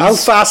A's. How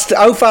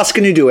fast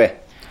can you do it?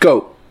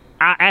 Go.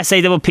 At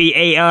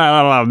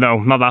SAPPENINPOD. No,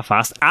 not that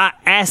fast. At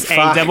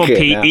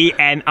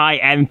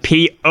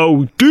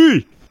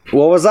SAPPENINPOD.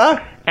 What was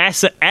that?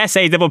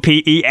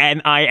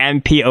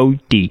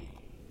 SAPPENINPOD.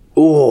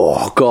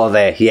 Oh, got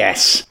there.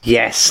 Yes.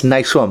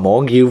 Nice one,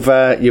 Morg. You've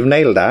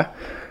nailed that.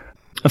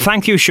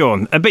 Thank you,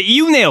 Sean. But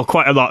you nail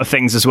quite a lot of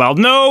things as well.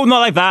 No,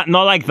 not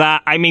like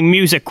that. I mean,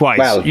 music-wise.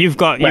 Well,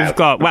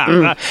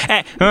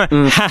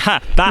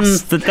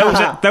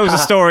 those are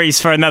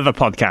stories for another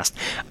podcast.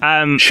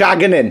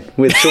 Shagging in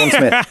with Sean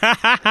Smith.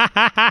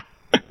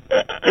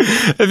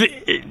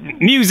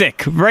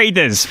 Music,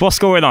 Raiders, what's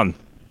going on?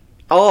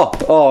 Oh,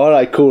 all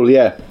right, cool,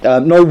 yeah.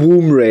 No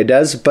Womb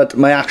Raiders, but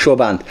my actual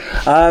band.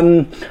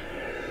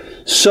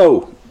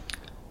 So,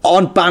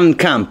 on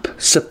Bandcamp,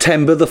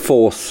 September the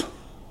 4th.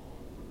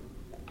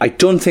 I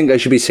don't think I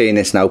should be saying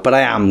this now, but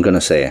I am going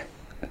to say it,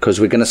 because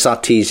we're going to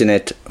start teasing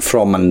it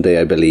from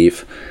Monday, I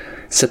believe.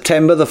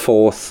 September the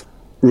 4th,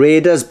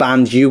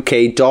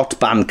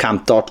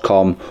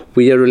 RaidersBandUK.bandcamp.com.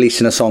 We are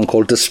releasing a song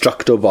called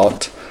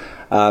Destructobot,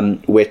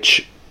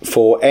 which,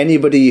 for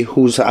anybody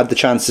who's had the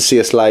chance to see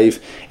us live,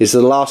 is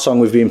the last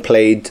song we've been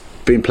playing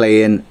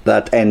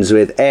that ends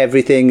with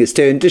 "Everything is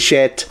turned to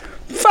shit."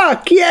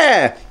 Fuck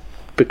yeah!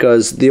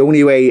 Because the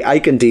only way I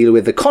can deal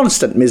with the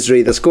constant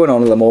misery that's going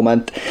on at the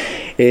moment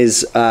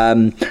is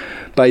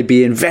by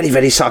being very,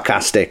 very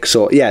sarcastic.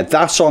 So yeah,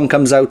 that song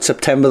comes out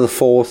September the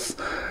 4th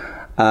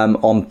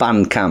on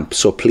Bandcamp.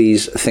 So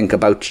please think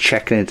about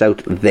checking it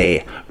out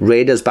there.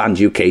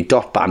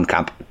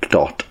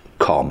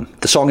 RaidersBandUK.bandcamp.com.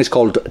 The song is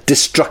called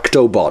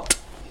Destructobot.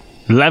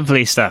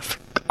 Lovely stuff.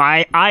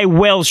 I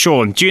will,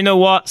 Sean. Do you know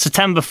what?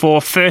 September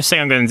 4th, first thing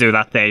I'm going to do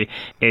that day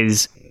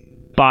is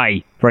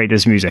buy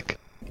Raiders music.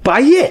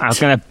 Buy it? I'm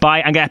going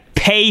to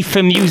pay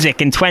for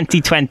music in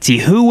 2020.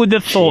 Who would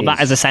have thought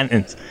that as a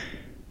sentence?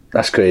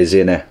 That's crazy,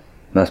 isn't it?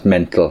 That's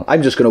mental.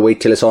 I'm just going to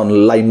wait till it's on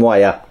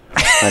LimeWire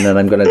and then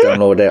I'm going to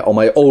download it on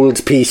my old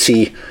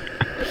PC.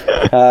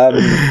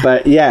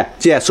 But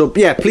so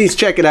please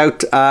check it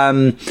out.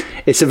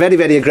 It's a very,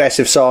 very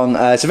aggressive song.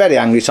 It's a very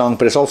angry song,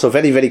 but it's also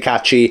very, very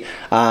catchy,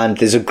 and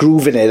there's a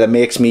groove in it that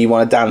makes me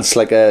want to dance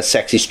like a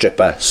sexy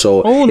stripper.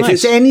 So if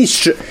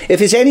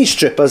there's any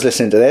strippers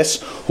listening to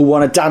this who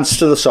want to dance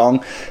to the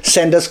song,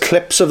 send us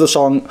clips of the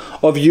song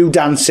of you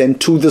dancing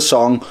to the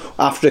song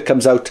after it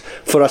comes out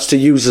for us to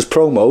use as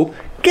promo.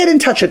 Get in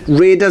touch at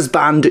Raiders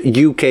Band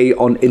UK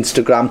on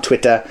Instagram,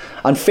 Twitter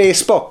and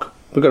Facebook.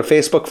 We've got a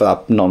Facebook for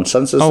that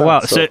nonsense.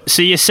 Wow. So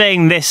you're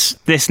saying this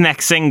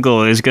next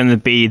single is going to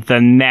be the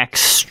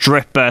next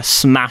stripper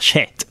smash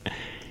hit?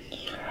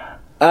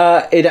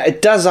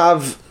 It does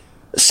have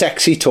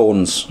sexy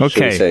tones, should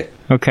we say.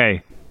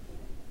 Okay.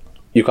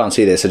 You can't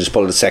see this, I just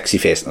pulled a sexy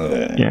face. No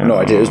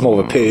idea, it was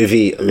more of a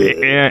pervy,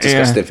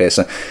 disgusting face.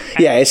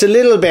 Yeah, it's a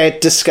little bit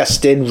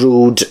disgusting,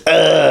 rude,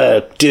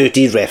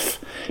 dirty riff.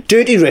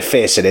 Dirty riff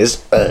face it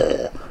is.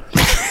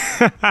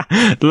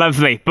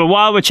 Lovely. But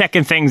while we're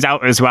checking things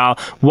out as well,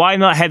 why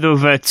not head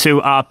over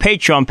to our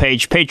Patreon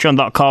page,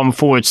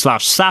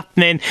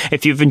 patreon.com/sapning.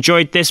 If you've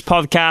enjoyed this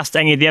podcast,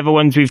 any of the other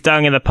ones we've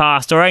done in the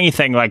past, or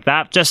anything like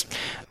that, just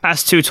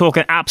us two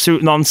talking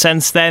absolute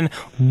nonsense, then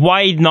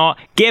why not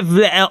give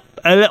a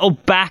a little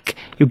back,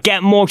 you'll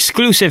get more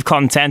exclusive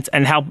content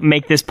and help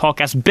make this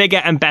podcast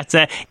bigger and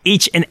better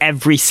each and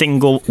every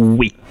single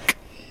week.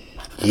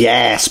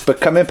 Yes,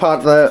 becoming part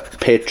of the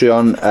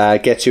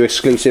Patreon gets you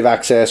exclusive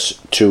access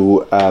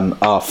to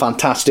our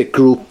fantastic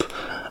group,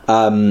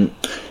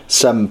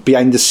 some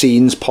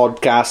behind-the-scenes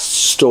podcasts,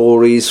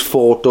 stories,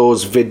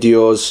 photos,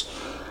 videos,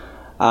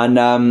 and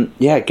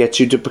gets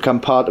you to become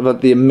part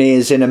of the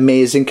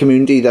amazing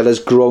community that has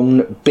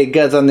grown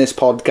bigger than this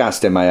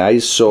podcast in my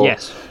eyes. So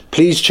yes.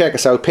 Please check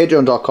us out,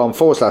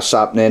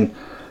 patreon.com/sapnin.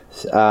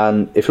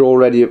 And if you're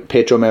already a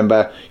Patreon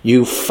member,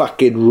 you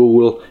fucking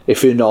rule.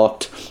 If you're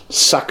not,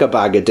 suck a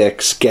bag of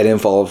dicks, get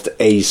involved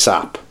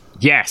ASAP.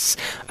 Yes,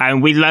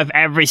 and we love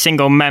every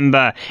single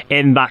member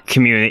in that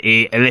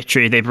community.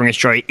 Literally, they bring us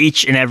joy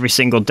each and every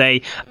single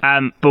day.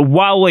 But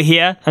while we're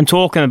here and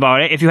talking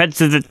about it, if you head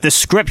to the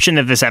description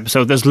of this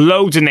episode, there's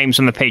loads of names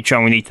on the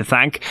Patreon we need to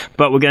thank.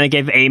 But we're going to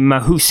give a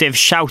massive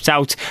shout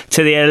out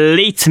to the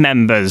elite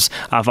members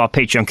of our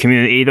Patreon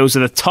community. Those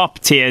are the top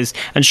tiers.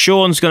 And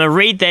Sean's going to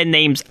read their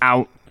names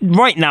out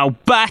right now.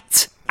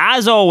 But,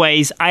 as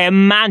always, I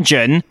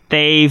imagine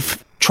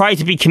they've try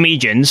to be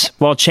comedians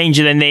while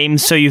changing their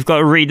names, so you've got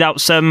to read out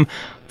some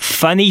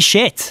funny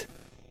shit.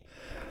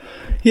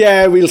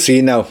 Yeah, we'll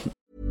see now.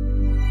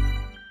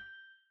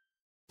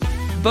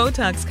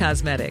 Botox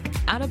Cosmetic,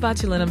 out of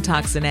botulinum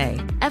toxin A,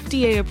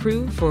 FDA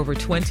approved for over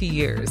 20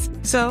 years.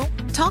 So,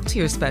 talk to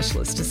your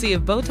specialist to see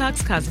if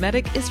Botox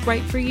Cosmetic is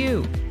right for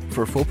you.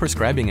 For full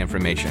prescribing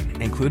information,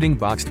 including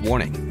boxed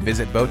warning,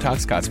 visit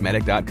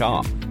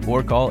BotoxCosmetic.com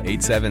or call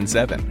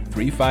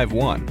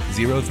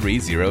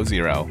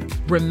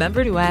 877-351-0300.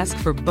 Remember to ask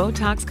for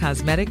Botox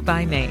Cosmetic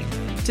by name.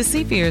 To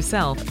see for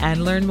yourself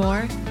and learn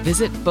more,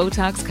 visit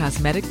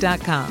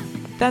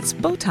BotoxCosmetic.com. That's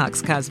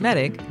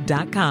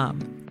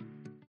BotoxCosmetic.com.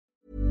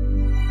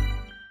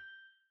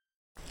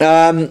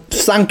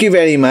 Thank you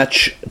very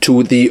much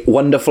to the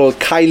wonderful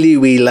Kylie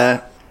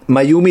Wheeler,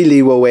 Mayumi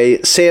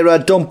Liwaway, Sarah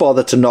Don't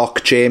Bother to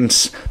Knock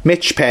James,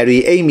 Mitch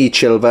Perry, Amy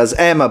Chilvers,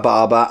 Emma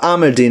Barber,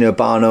 Amaldina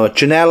Urbano,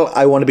 Janelle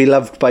I Want to Be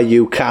Loved by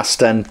You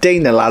Caston,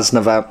 Dana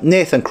Lasnova,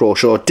 Nathan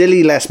Croshaw,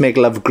 Dilly Let's Make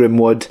Love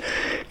Grimwood,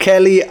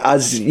 Kelly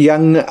As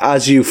Young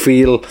As You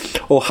Feel,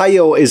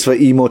 Ohio is for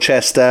Emo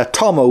Chester,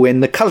 Tom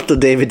Owen, The Cult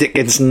of David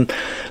Dickinson,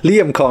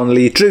 Liam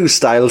Connolly, Drew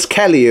Styles,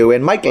 Kelly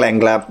Owen, Michael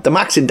Engler, The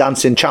Maxin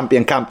Dancing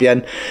Champion,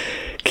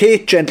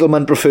 Kate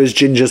Gentleman Prefers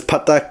Ginger's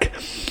Puttock,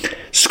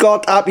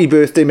 Scott, Happy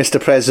Birthday Mr.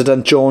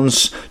 President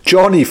Jones,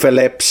 Johnny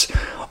Phillips,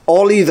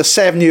 Ollie the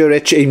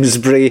 7-year-itch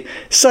Amesbury,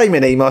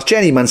 Simon Amos,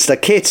 Jenny Munster,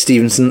 Kate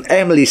Stevenson,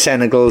 Emily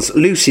Senegals,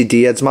 Lucy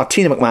Diaz,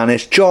 Martina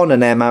McManus, John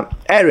and Emma,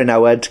 Erin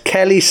Howard,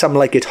 Kelly Some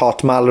Like It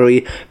Hot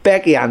Mallory,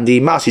 Becky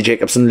Andy, Marcy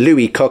Jacobson,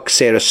 Louis Cook,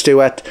 Sarah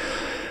Stewart,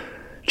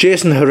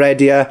 Jason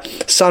Heredia,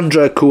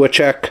 Sandra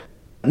Kuachek,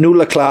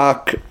 Nuala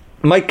Clark,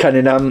 Mike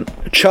Cunningham,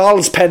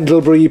 Charles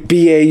Pendlebury,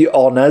 BA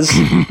Honours.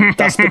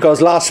 That's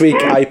because last week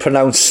I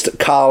pronounced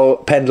Carl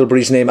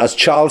Pendlebury's name as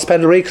Charles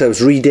Pendlebury because I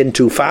was reading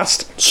too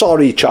fast.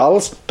 Sorry,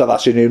 Charles, but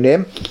that's your new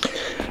name.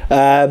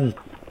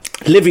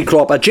 Livy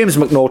Cropper, James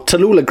McNaught,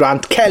 Tallulah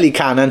Grant, Kelly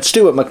Cannon,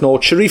 Stuart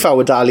McNaught, Sharif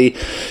Awadali,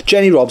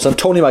 Jenny Robson,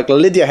 Tony Michael,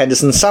 Lydia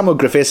Henderson, Samuel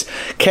Griffiths,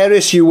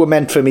 Keris You Were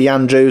Meant For Me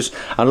Andrews,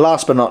 and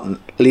last but not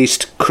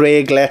least,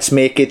 Craig Let's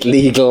Make It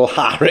Legal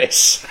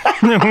Harris.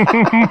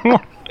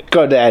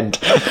 Good end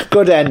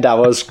that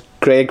was,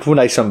 Craig.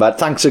 Nice one, bud.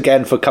 Thanks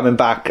again for coming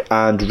back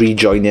and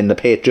rejoining the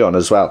Patreon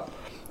as well.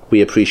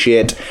 We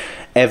appreciate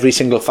every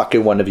single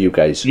fucking one of you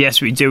guys. Yes,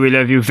 we do. We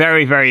love you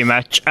very, very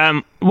much.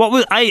 What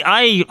was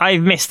I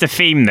missed the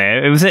theme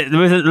there. Was it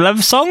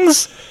love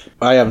songs?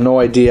 I have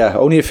no idea.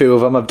 Only a few of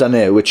them have done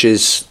it, which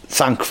is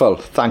thankful.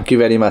 Thank you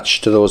very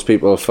much to those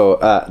people for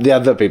the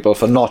other people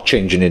for not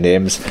changing their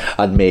names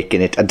and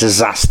making it a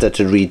disaster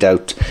to read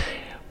out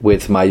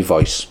with my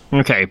voice.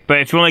 Okay, but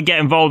if you want to get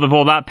involved with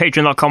all that,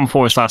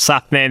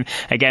 patreon.com/sapnin.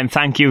 Again,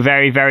 thank you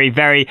very, very,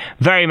 very,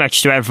 very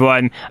much to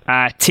everyone.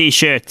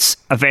 T-shirts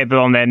available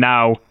on there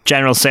now.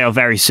 General sale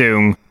very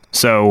soon.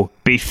 So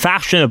be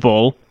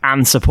fashionable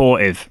and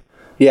supportive.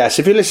 Yes,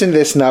 if you listen to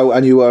this now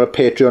and you are a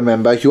Patreon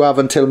member, you have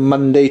until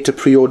Monday to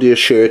pre-order your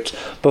shirt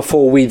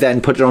before we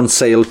then put it on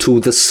sale to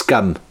the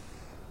scum.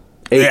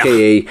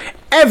 AKA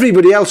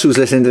everybody else who's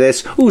listening to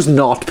this who's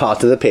not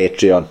part of the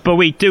Patreon. But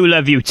we do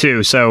love you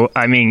too, so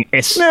I mean,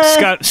 it's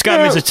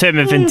scum is a term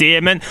of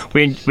endearment.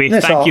 We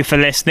thank you for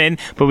listening,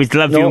 but we'd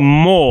love you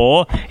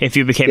more if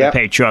you became a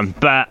Patreon.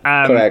 But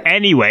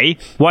anyway,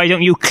 why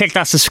don't you click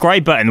that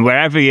subscribe button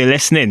wherever you're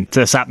listening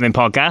to the Sapnin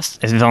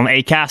Podcast? If it's on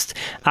Acast,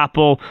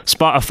 Apple,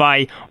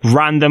 Spotify,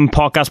 random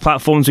podcast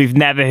platforms we've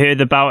never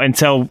heard about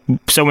until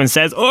someone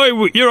says,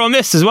 "Oh, you're on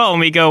this as well," and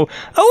we go,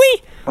 "Oh,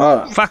 we."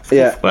 Fuck.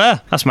 Yeah. Well,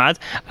 that's mad.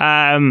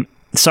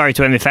 Sorry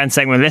to any offence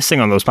saying we're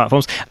listening on those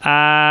platforms.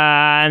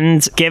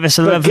 And give us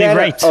a lovely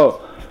rate.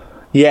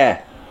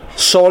 Yeah.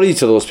 sorry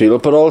to those people,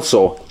 but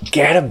also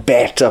get a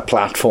better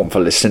platform for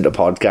listening to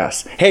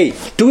podcasts. Hey,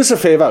 do us a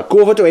favour,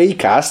 go over to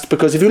Acast,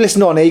 because if you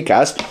listen on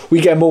Acast, we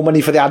get more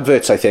money for the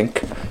adverts, I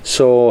think.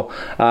 So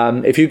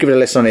if you give it a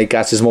listen on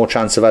Acast, there's more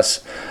chance of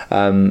us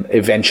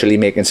eventually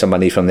making some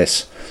money from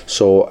this.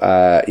 So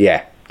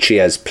yeah,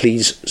 cheers.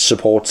 Please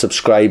support,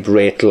 subscribe,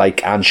 rate,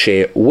 like and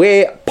share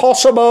where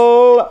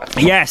possible.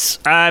 Yes,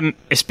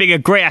 it's been a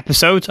great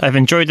episode. I've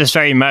enjoyed this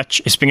very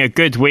much. It's been a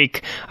good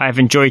week. I've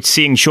enjoyed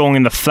seeing Sean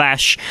in the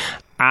flesh.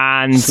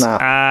 And is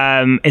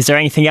there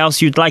anything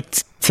else you'd like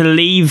to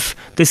leave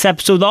this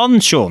episode on,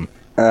 Sean?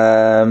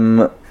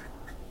 No.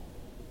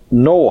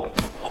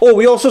 Oh,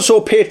 we also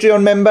saw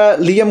Patreon member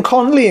Liam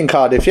Conley in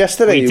Cardiff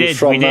yesterday. We did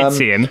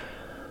see him.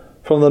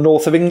 From the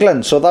north of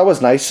England, so that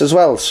was nice as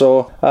well.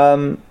 So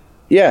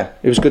yeah,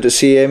 it was good to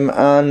see him,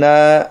 and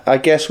I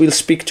guess we'll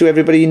speak to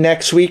everybody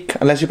next week,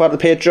 unless you're part of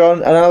the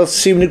Patreon, and I'll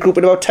see you in the group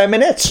in about 10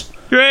 minutes.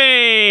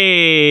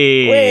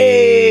 Great!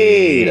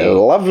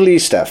 Lovely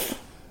stuff.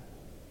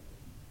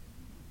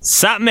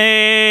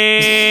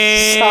 Sapman!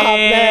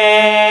 Sapman!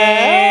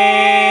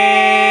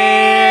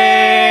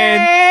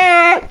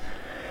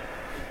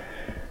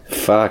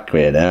 Fuck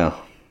me now.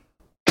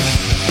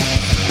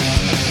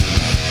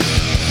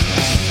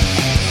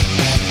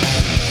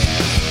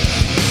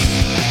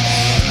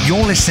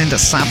 You're listening to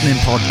Sapnin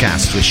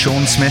Podcast with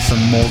Sean Smith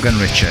and Morgan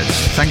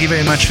Richards. Thank you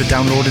very much for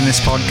downloading this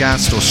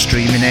podcast or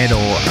streaming it, or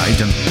I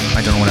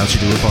don't know what else you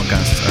do with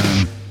podcasts.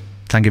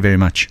 Thank you very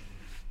much.